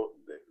the people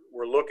that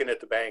were looking at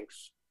the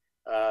banks.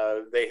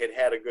 They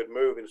had a good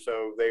move, and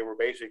so they were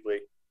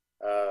basically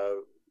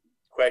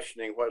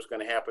questioning what's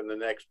going to happen in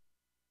the next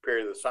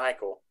period of the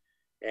cycle.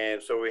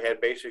 And so we had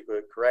basically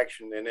a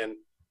correction. And then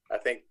I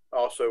think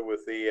also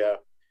with the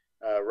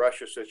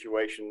Russia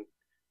situation,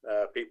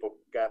 people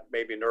got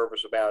maybe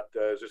nervous about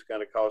is this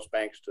going to cause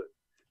banks to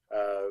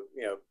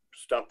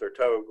stump their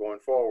toe going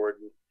forward.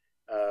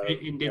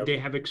 And did they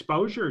have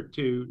exposure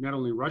to not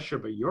only Russia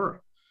but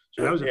Europe?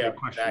 So that was a big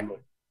question. Exactly.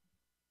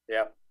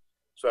 Yeah.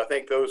 So I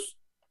think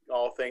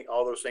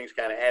all those things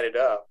kind of added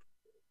up,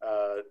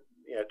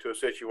 to a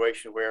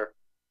situation where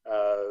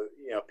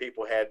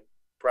people had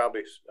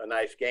probably a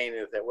nice gain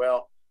in that.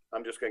 Well,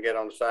 I'm just going to get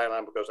on the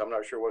sideline because I'm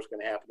not sure what's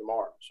going to happen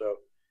tomorrow. So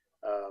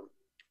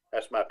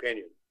that's my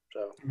opinion.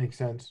 So that makes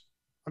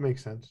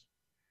sense.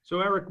 So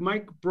Eric,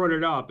 Mike brought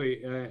it up,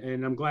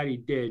 and I'm glad he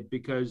did,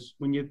 because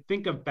when you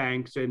think of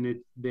banks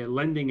and they're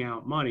lending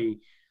out money,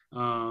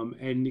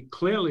 And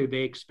clearly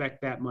they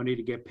expect that money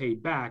to get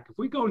paid back. If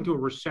we go into a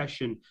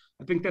recession,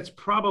 I think that's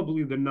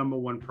probably the number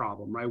one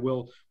problem, right?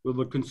 Will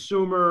the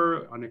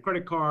consumer on the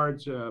credit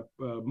cards,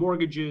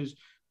 mortgages,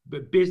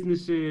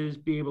 businesses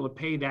be able to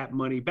pay that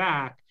money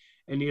back?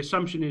 And the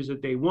assumption is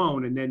that they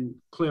won't. And then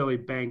clearly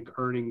bank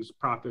earnings,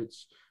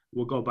 profits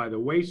will go by the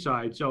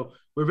wayside. So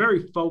we're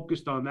very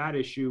focused on that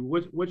issue.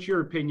 What's your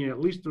opinion, at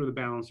least through the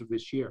balance of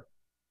this year?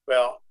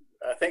 Well,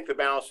 I think the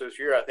balance this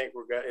year, I think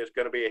it's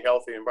going to be a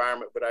healthy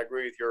environment, but I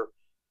agree with your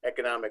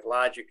economic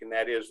logic, and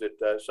that is that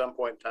at some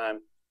point in time,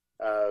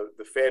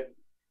 the Fed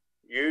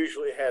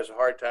usually has a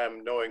hard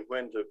time knowing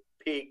when to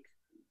peak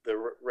the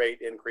rate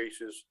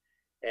increases,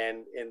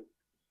 and in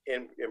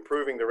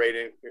improving the rate,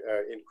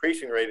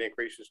 increasing rate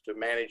increases to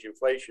manage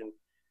inflation.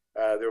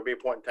 There will be a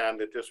point in time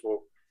that this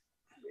will,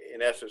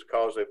 in essence,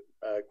 cause a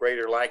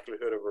greater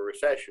likelihood of a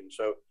recession.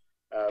 So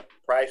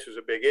price is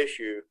a big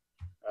issue.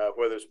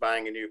 Whether it's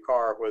buying a new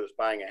car, whether it's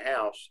buying a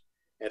house,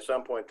 at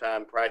some point in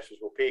time, prices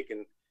will peak.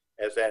 And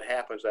as that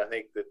happens, I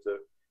think that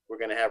we're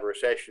going to have a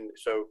recession.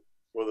 So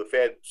will the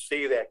Fed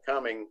see that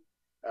coming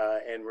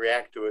and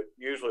react to it?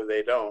 Usually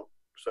they don't.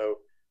 So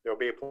there'll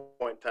be a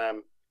point in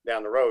time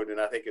down the road,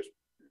 and I think it's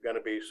going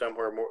to be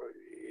somewhere more,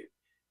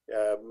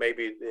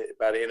 maybe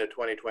by the end of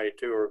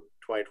 2022 or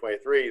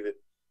 2023,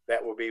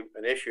 that will be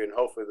an issue. And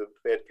hopefully the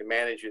Fed can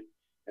manage it,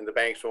 and the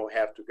banks won't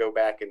have to go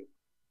back and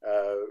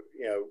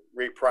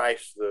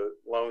reprice the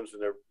loans in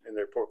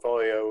their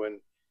portfolio,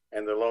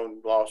 and the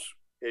loan loss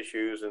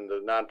issues and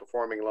the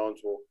non-performing loans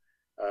will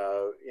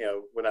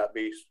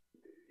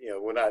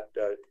not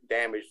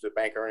damage the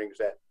bank earnings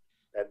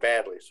that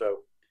badly.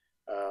 So,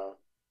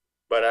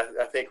 but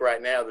I think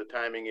right now the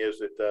timing is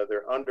that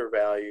they're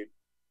undervalued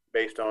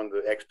based on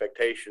the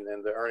expectation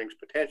and the earnings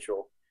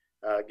potential,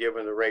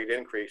 given the rate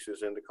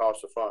increases and the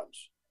cost of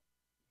funds.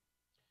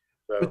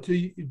 So, but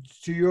to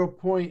your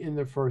point in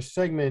the first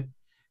segment,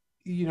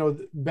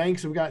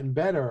 banks have gotten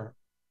better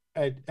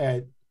at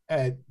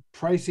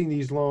pricing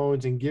these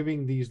loans and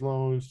giving these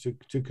loans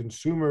to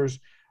consumers.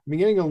 I mean,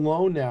 getting a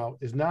loan now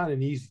is not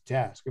an easy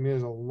task. I mean,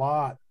 there's a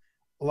lot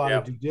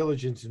of due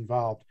diligence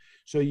involved.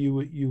 So you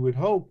would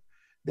hope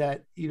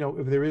that,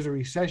 if there is a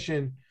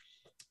recession,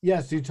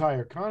 yes, the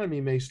entire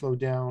economy may slow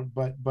down,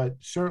 but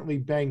certainly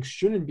banks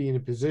shouldn't be in a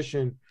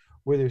position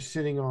where they're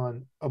sitting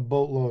on a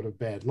boatload of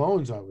bad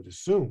loans, I would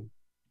assume.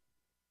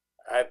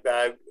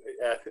 I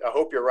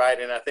hope you're right,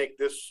 and I think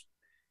this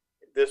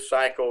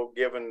cycle,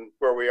 given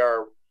where we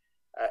are,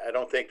 I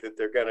don't think that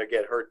they're going to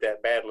get hurt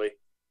that badly.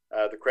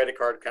 The credit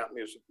card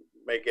companies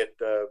may get,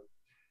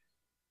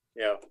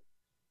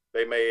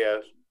 they may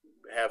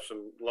have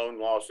some loan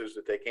losses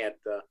that they can't,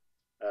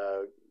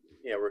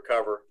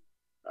 recover.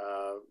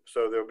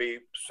 So there'll be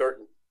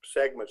certain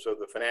segments of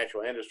the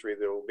financial industry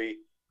that will be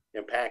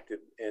impacted,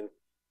 and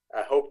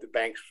I hope the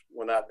banks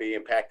will not be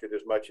impacted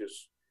as much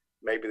as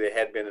maybe they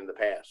had been in the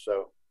past.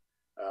 So,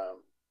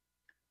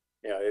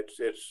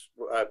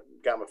 I've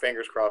got my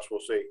fingers crossed. We'll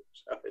see.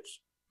 So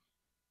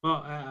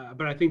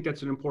but I think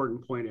that's an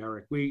important point,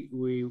 Eric.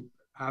 We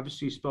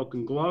obviously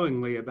spoken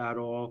glowingly about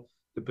all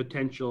the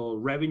potential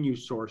revenue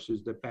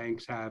sources that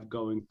banks have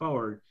going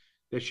forward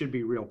that should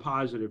be real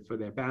positive for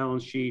their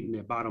balance sheet and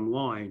their bottom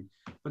line.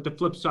 But the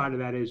flip side of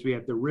that is we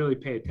have to really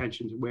pay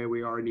attention to where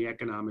we are in the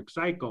economic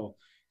cycle.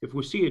 If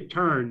we see a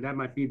turn, that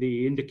might be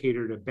the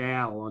indicator to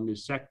bail on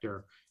this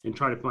sector and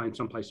try to find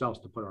someplace else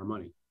to put our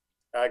money.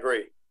 I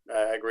agree.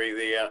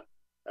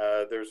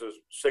 There's a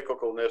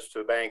cyclicalness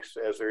to banks,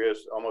 as there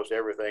is almost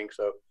everything.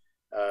 So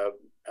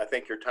I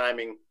think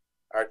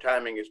our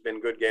timing has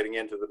been good getting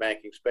into the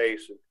banking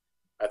space. And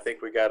I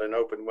think we got an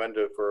open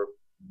window for,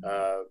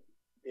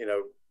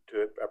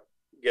 to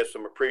get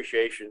some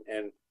appreciation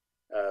and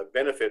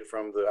benefit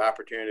from the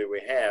opportunity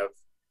we have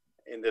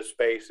in this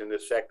space, in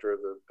this sector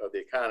of the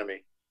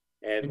economy.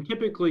 And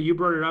typically, you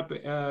brought it up,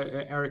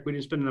 Eric, we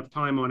didn't spend enough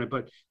time on it,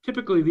 but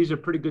typically these are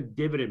pretty good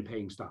dividend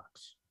paying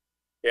stocks.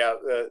 Yeah,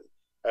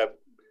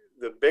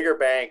 the bigger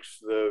banks,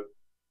 the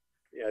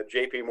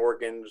JP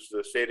Morgans,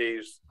 the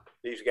Citis,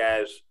 these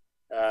guys,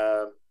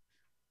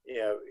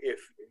 if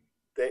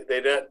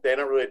they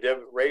don't really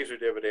raise their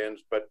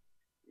dividends, but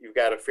you've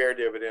got a fair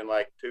dividend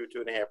like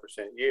 2.5%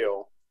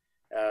 yield.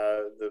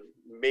 The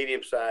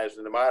medium sized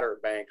and the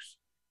moderate banks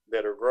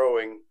that are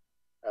growing,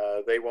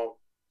 they won't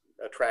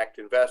attract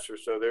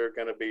investors, so they're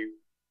going to be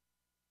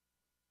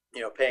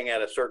paying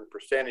out a certain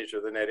percentage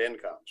of the net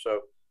income.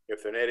 So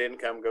if their net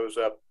income goes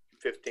up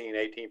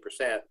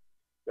 15-18%,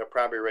 they'll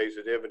probably raise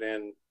the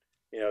dividend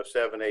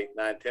 7, 8,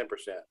 9, 10%.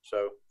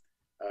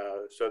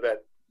 So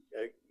that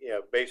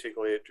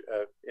basically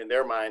in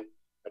their mind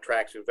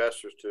attracts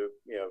investors to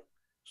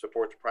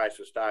support the price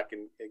of stock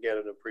and get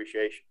an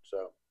appreciation.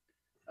 So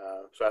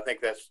I think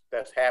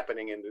that's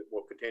happening and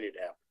will continue to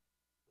happen.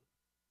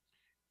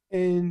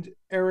 And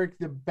Eric,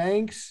 the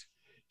banks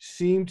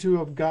seem to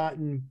have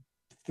gotten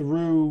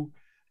through,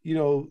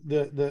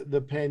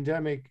 the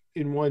pandemic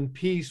in one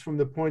piece from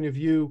the point of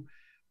view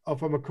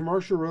from a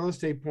commercial real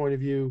estate point of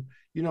view.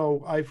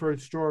 I've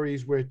heard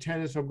stories where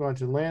tenants have gone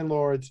to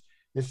landlords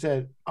and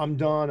said, I'm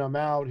done, I'm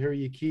out, here are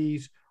your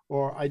keys,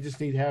 or I just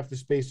need half the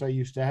space I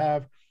used to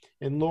have.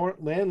 And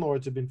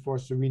landlords have been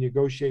forced to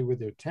renegotiate with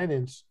their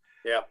tenants.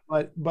 Yeah.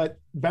 But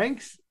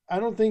banks, I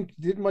don't think,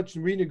 did much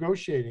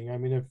renegotiating. I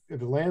mean,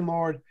 if a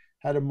landlord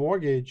had a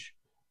mortgage,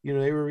 you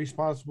know, they were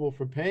responsible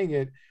for paying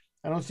it.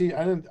 I don't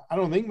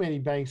think many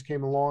banks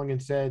came along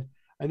and said,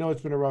 I know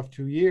it's been a rough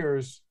 2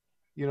 years,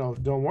 you know,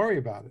 don't worry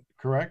about it.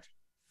 Correct?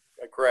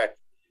 Correct.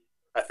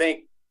 I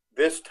think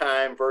this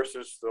time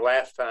versus the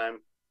last time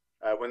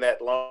when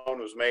that loan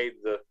was made,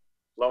 the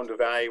loan to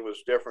value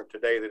was different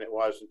today than it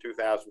was in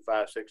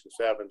 2005, 6, and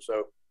 7.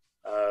 So,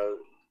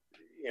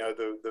 you know,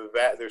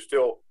 there's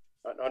still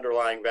an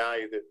underlying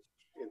value that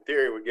in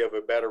theory would give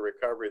a better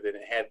recovery than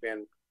it had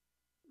been,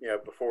 you know,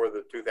 before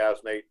the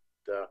 2008,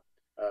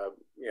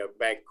 you know,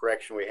 bank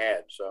correction we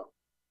had. So.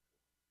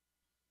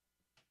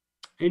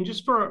 And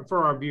just for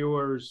our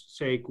viewers'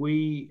 sake,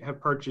 we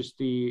have purchased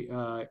the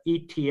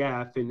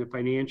ETF in the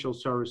financial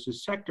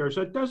services sector.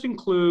 So it does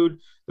include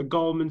the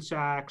Goldman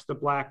Sachs, the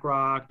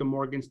BlackRock, the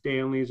Morgan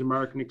Stanleys,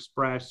 American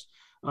Express.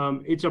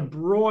 It's a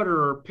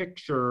broader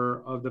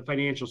picture of the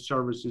financial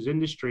services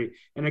industry.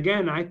 And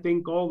again, I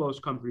think all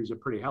those companies are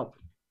pretty healthy.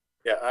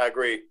 Yeah, I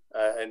agree.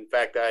 In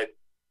fact,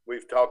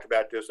 we've talked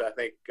about this. I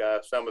think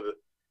some of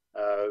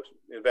the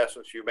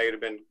investments you made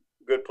have been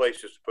good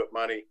places to put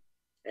money.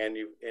 And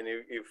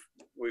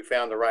we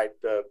found the right,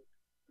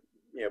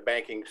 you know,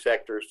 banking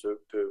sectors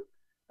to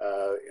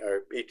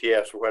or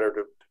ETFs or whatever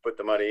to put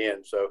the money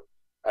in. So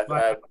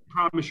I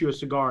promise you a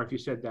cigar if you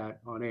said that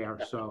on air.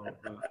 So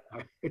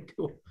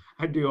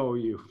I do owe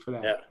you for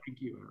that. Yeah. Thank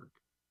you, Eric.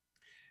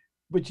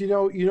 But you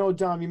know,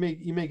 Dom, you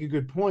make a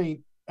good point,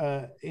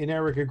 and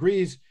Eric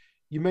agrees.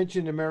 You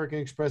mentioned American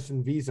Express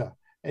and Visa,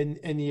 and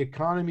the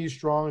economy is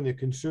strong, and the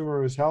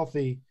consumer is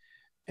healthy,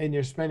 and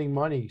you're spending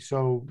money.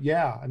 So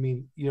yeah, I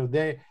mean, you know,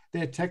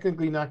 they're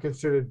technically not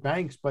considered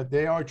banks, but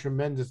they are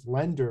tremendous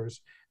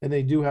lenders, and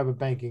they do have a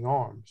banking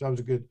arm. So that was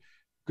a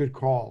good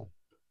call.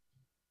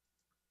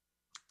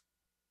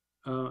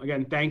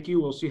 Again, thank you.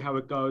 We'll see how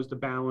it goes the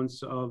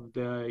balance of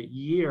the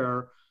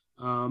year.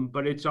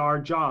 But it's our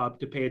job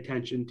to pay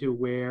attention to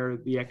where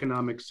the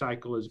economic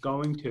cycle is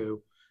going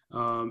to.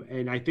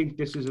 And I think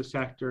this is a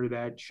sector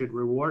that should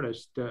reward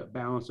us the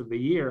balance of the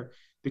year.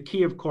 The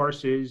key, of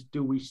course, is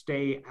do we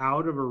stay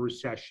out of a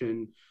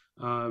recession?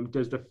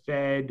 Does the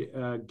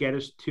Fed get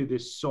us to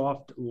this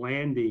soft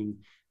landing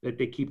that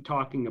they keep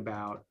talking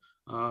about?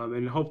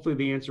 And hopefully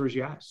the answer is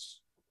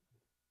yes.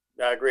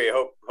 I agree.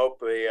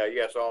 Hopefully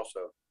yes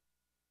also.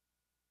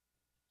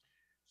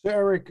 So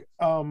Eric,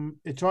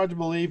 it's hard to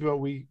believe, but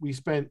we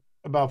spent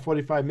about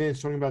 45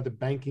 minutes talking about the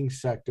banking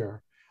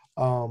sector,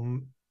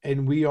 and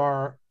we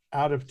are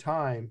out of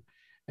time.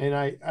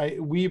 And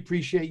we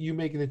appreciate you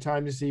making the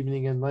time this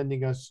evening and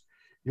lending us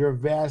your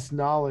vast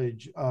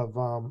knowledge of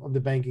the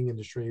banking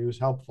industry. It was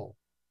helpful.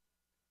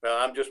 Well,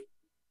 I'm just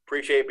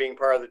appreciate being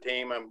part of the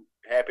team. I'm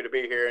happy to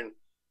be here, and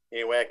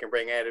any way I can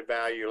bring added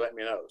value, let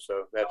me know.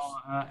 So that's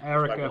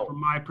Eric, from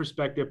my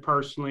perspective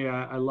personally,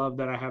 I love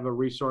that I have a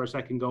resource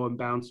I can go and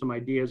bounce some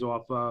ideas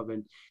off of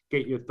and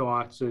get your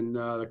thoughts, and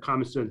the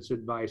common sense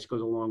advice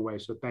goes a long way.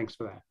 So thanks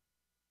for that.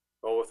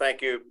 Well,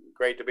 thank you.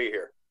 Great to be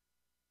here.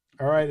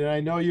 All right, and I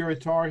know you're a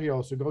Tar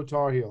Heel, so go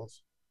Tar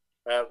Heels.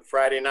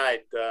 Friday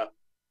night,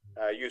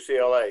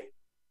 UCLA.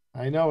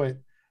 I know it.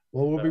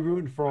 Well, we'll be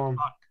rooting for them.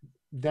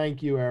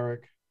 Thank you,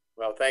 Eric.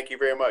 Well, thank you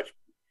very much.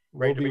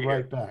 Great we'll to be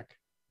right back.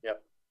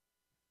 Yep.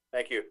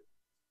 Thank you.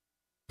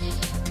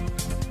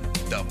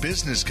 The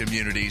business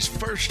community's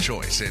first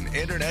choice in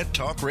Internet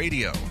Talk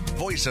Radio.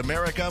 Voice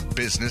America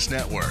Business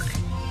Network.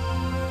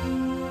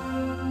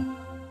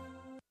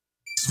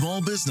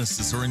 Small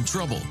businesses are in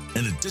trouble,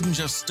 and it didn't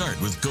just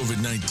start with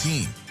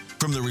COVID-19.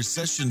 From the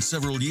recession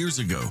several years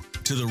ago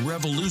to the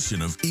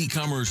revolution of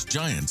e-commerce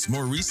giants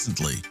more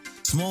recently,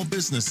 small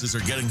businesses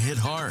are getting hit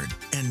hard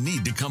and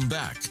need to come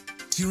back.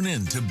 Tune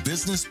in to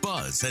Business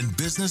Buzz and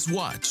Business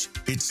Watch.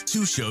 It's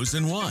 2 shows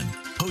in one,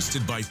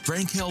 hosted by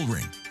Frank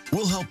Hellring.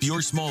 We'll help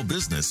your small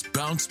business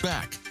bounce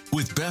back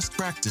with best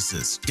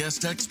practices,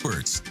 guest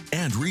experts,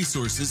 and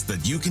resources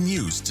that you can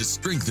use to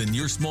strengthen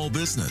your small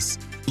business.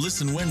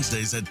 Listen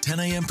Wednesdays at 10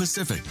 a.m.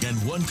 Pacific and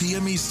 1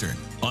 p.m. Eastern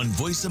on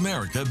Voice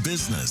America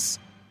Business.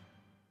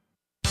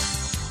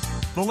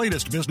 The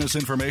latest business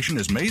information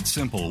is made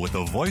simple with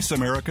the Voice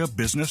America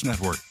Business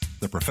Network.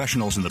 The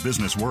professionals in the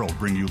business world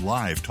bring you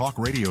live talk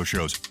radio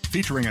shows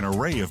featuring an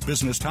array of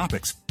business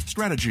topics,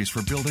 strategies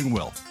for building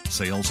wealth,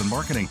 sales and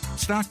marketing,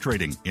 stock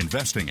trading,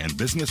 investing, and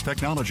business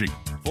technology.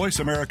 Voice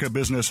America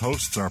Business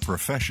hosts are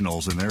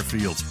professionals in their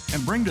fields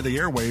and bring to the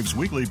airwaves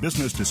weekly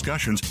business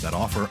discussions that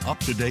offer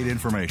up-to-date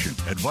information,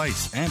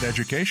 advice, and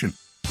education.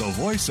 The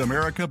Voice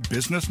America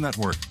Business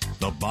Network,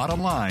 the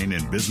bottom line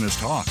in business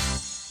talk.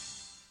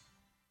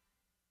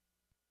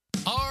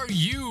 Are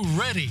you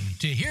ready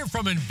to hear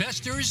from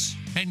investors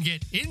and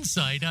get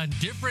insight on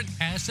different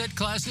asset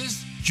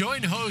classes?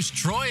 Join host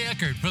Troy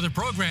Eckert for the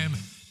program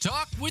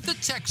Talk with the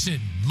Texan,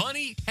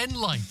 Money and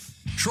Life.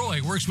 Troy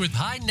works with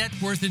high net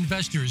worth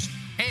investors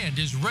and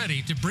is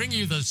ready to bring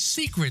you the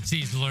secrets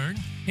he's learned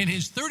in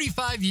his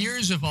 35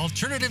 years of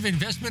alternative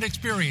investment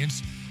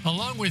experience,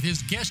 along with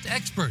his guest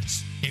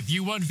experts. If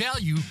you want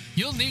value,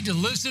 you'll need to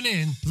listen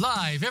in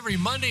live every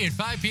Monday at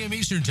 5 p.m.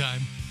 Eastern Time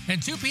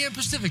and 2 p.m.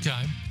 Pacific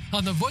Time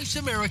on the Voice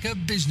America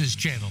Business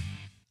Channel.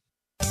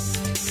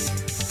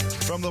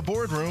 From the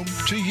boardroom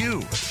to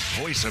you,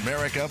 Voice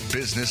America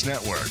Business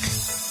Network.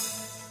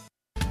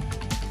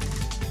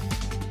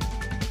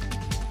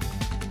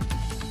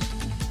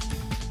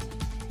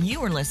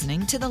 You are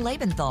listening to the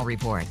Lebenthal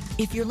Report.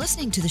 If you're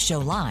listening to the show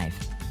live,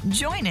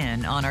 join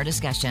in on our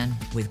discussion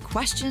with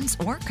questions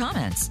or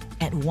comments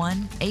at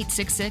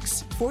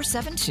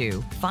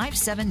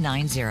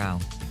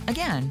 1-866-472-5790.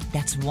 Again,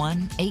 that's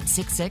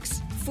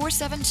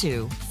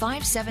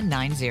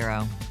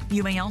 1-866-472-5790.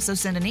 You may also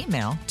send an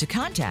email to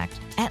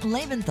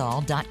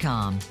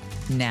contact@lebenthal.com.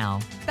 Now,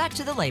 back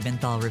to the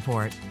Lebenthal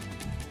Report.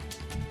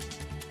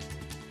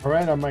 All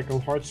right, I'm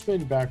Michael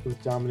Hartzman, back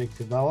with Dominick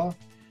Tavella.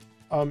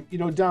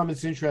 Dom,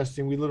 it's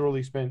interesting. We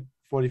literally spent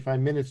 45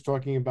 minutes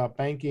talking about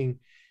banking.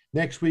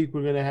 Next week,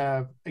 we're going to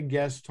have a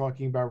guest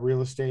talking about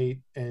real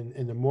estate and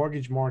the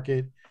mortgage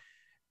market.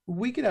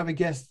 We could have a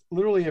guest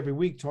literally every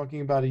week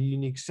talking about a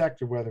unique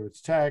sector, whether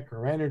it's tech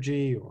or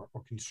energy or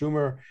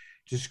consumer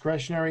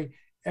discretionary.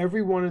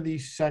 Every one of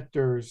these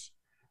sectors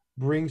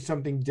brings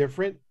something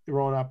different, their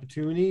own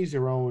opportunities,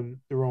 their own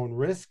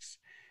risks.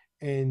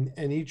 And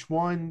each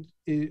one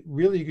is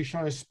really you can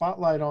shine a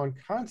spotlight on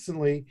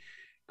constantly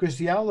because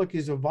the outlook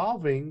is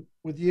evolving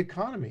with the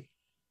economy.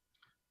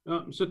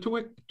 So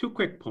two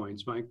quick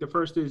points, Mike. The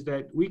first is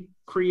that we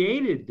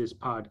created this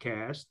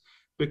podcast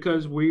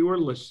because we were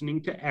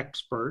listening to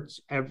experts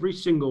every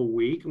single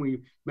week. And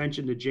we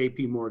mentioned the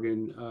JP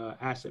Morgan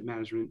Asset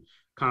Management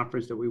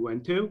Conference that we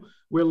went to.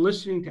 We're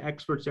listening to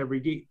experts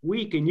every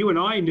week. And you and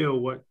I knew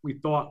what we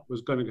thought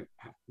was going to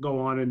go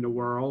on in the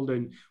world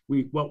and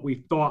what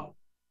we thought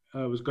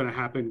was going to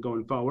happen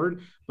going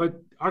forward,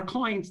 but our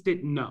clients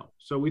didn't know.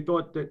 So we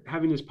thought that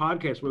having this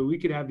podcast where we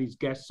could have these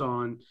guests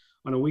on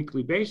a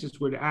weekly basis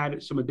would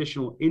add some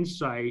additional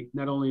insight,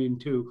 not only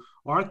into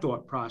our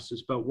thought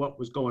process, but what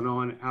was going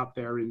on out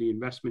there in the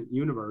investment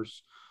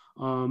universe.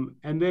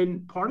 And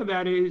then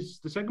the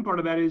second part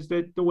of that is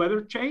that the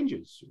weather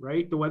changes,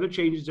 right? The weather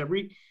changes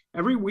every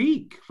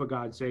week, for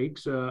God's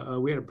sakes.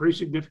 We had a pretty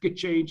significant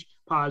change,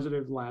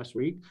 positive last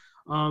week.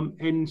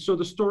 And so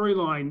the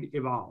storyline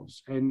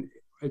evolves, and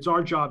it's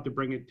our job to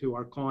bring it to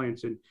our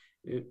clients, and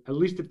at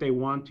least if they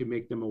want to,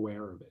 make them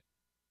aware of it.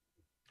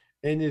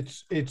 And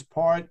it's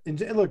part. And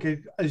look, I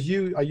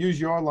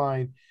use your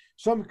line.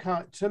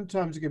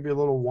 Sometimes it can be a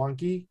little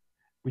wonky,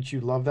 which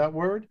you love that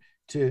word,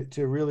 to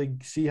really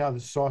see how the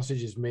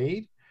sausage is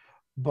made.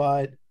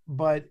 But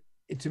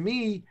to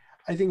me,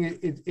 I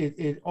think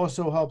it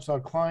also helps our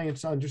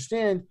clients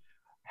understand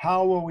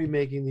how are we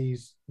making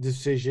these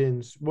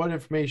decisions, what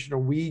information are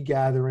we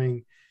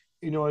gathering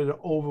in order to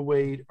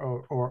overweight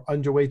or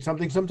underweight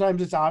something.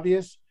 Sometimes it's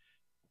obvious,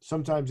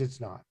 sometimes it's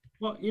not.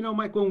 Well,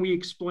 Mike, when we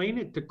explain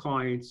it to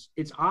clients,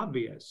 it's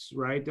obvious,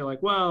 right? They're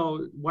like,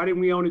 well, why didn't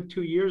we own it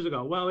 2 years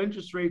ago? Well,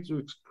 interest rates were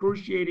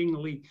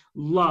excruciatingly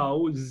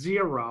low,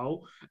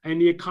 0,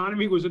 and the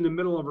economy was in the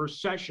middle of a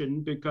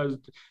recession because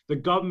the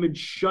government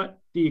shut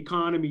the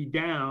economy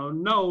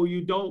down. No,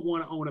 you don't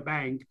want to own a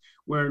bank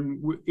where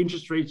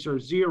interest rates are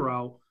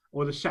 0,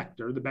 or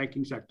the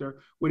banking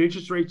sector, when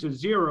interest rates are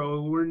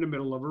 0, we're in the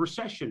middle of a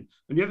recession.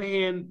 On the other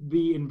hand,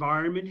 the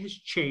environment has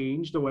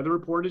changed. The weather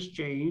report has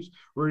changed.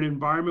 We're in an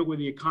environment where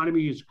the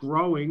economy is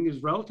growing,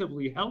 is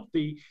relatively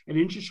healthy, and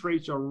interest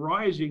rates are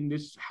rising.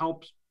 This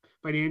helps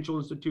financial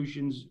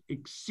institutions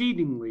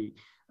exceedingly.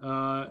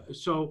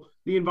 So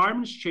the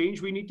environment's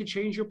changed. We need to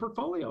change your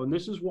portfolio, and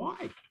this is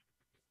why.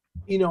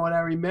 And I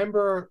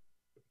remember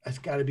it's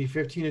got to be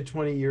 15 to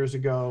 20 years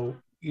ago,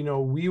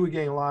 we were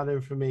getting a lot of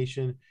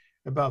information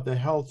about the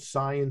health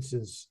science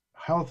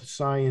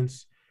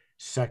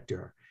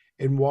sector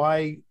and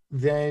why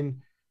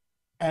then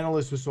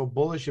analysts were so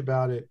bullish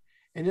about it.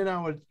 And then I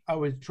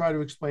would try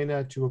to explain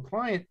that to a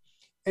client,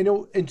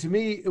 and to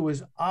me it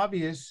was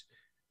obvious,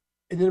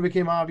 and then it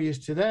became obvious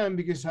to them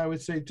because I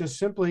would say just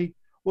simply,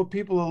 well,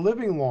 people are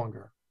living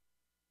longer.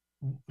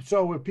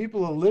 So if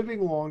people are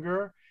living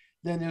longer,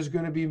 then there's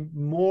going to be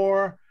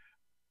more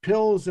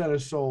pills that are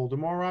sold,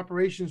 and more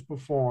operations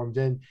performed,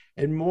 and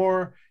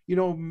more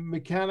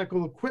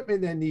mechanical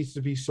equipment that needs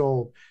to be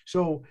sold.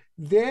 So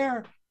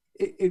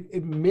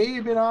it may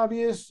have been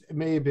obvious, it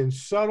may have been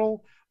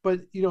subtle,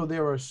 but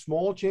there are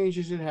small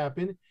changes that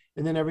happen,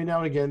 and then every now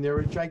and again there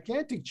are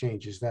gigantic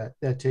changes that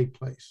take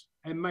place.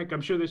 And Mike,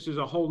 I'm sure this is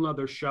a whole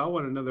nother show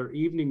and another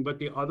evening, but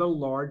the other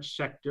large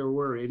sector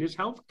we're in is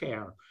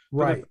healthcare.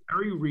 Right. For the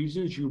very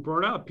reasons you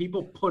brought up.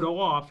 People put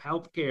off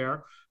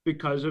healthcare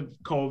because of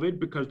COVID,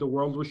 because the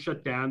world was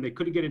shut down. They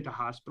couldn't get into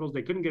hospitals.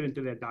 They couldn't get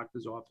into their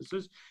doctor's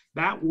offices.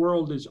 That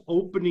world is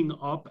opening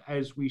up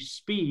as we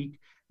speak.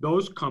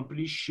 those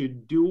companies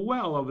should do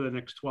well over the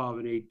next 12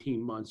 and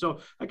 18 months. So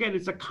again,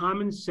 it's a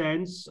common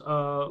sense,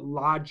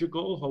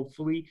 logical,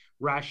 hopefully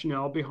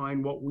rationale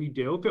behind what we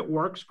do. If it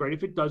works, great.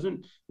 If it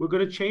doesn't, we're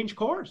going to change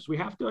course. We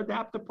have to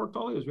adapt the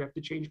portfolios. We have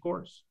to change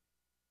course.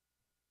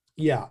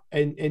 Yeah.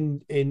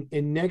 And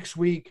next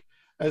week,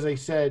 as I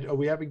said,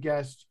 we have a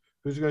guest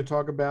who's going to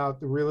talk about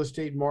the real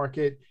estate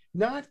market,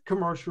 not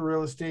commercial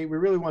real estate. We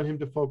really want him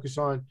to focus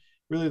on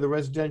really the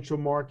residential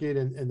market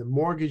and the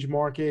mortgage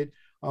market.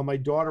 My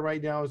daughter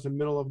right now is in the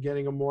middle of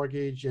getting a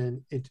mortgage,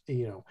 and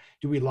do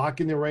we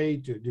lock in the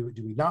rate? Do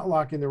we not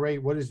lock in the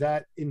rate? What does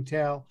that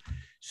entail?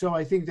 So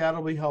I think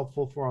that'll be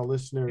helpful for our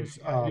listeners.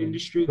 An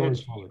industry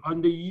that's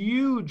under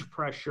huge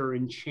pressure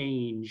and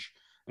change.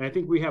 And I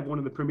think we have one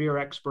of the premier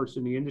experts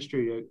in the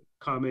industry to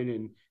come in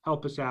and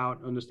help us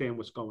out, understand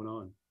what's going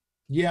on.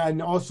 Yeah,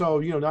 and also,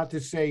 not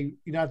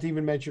to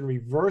even mention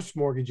reverse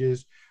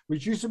mortgages,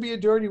 which used to be a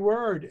dirty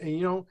word,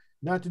 and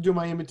not to do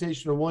my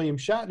imitation of William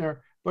Shatner,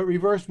 but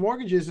reverse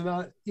mortgages are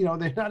not,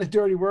 they're not a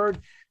dirty word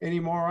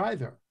anymore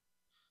either.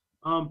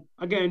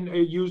 Again,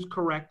 used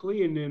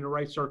correctly and in the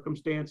right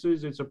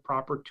circumstances, it's a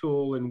proper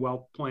tool in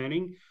wealth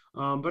planning.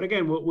 But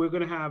again, we're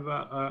going to have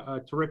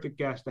a terrific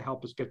guest to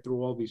help us get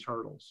through all these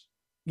hurdles.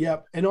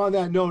 Yep. And on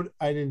that note,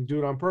 I didn't do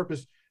it on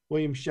purpose.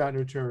 William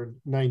Shatner turned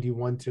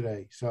 91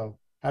 today. So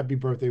happy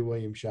birthday,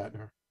 William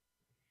Shatner.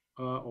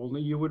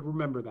 Only you would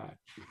remember that.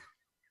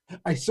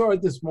 I saw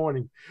it this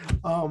morning.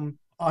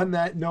 On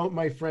that note,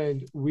 my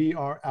friend, we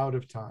are out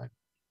of time.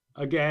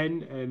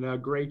 Again, and a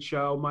great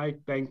show, Mike.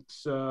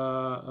 Thanks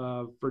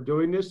for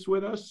doing this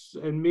with us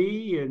and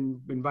me and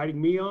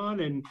inviting me on.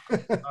 And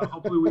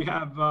hopefully we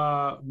have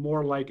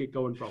more like it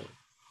going forward.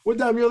 Well,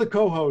 Dom, you're the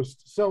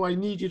co-host, so I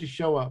need you to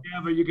show up.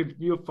 Yeah, but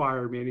you'll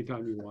fire me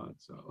anytime you want.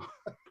 So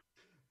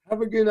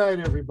have a good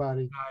night,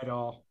 everybody. Good night,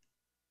 all.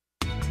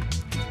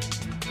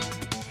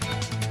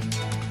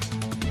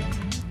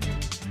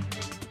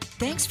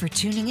 Thanks for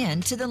tuning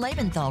in to the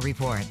Lebenthal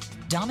Report.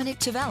 Dominick,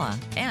 Tavella,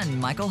 and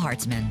Michael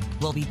Hartzman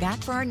will be back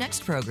for our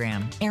next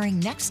program, airing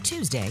next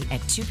Tuesday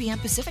at 2 p.m.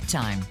 Pacific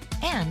Time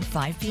and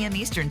 5 p.m.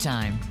 Eastern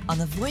Time on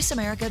the Voice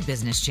America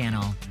Business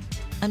Channel.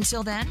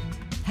 Until then,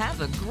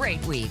 have a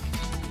great week.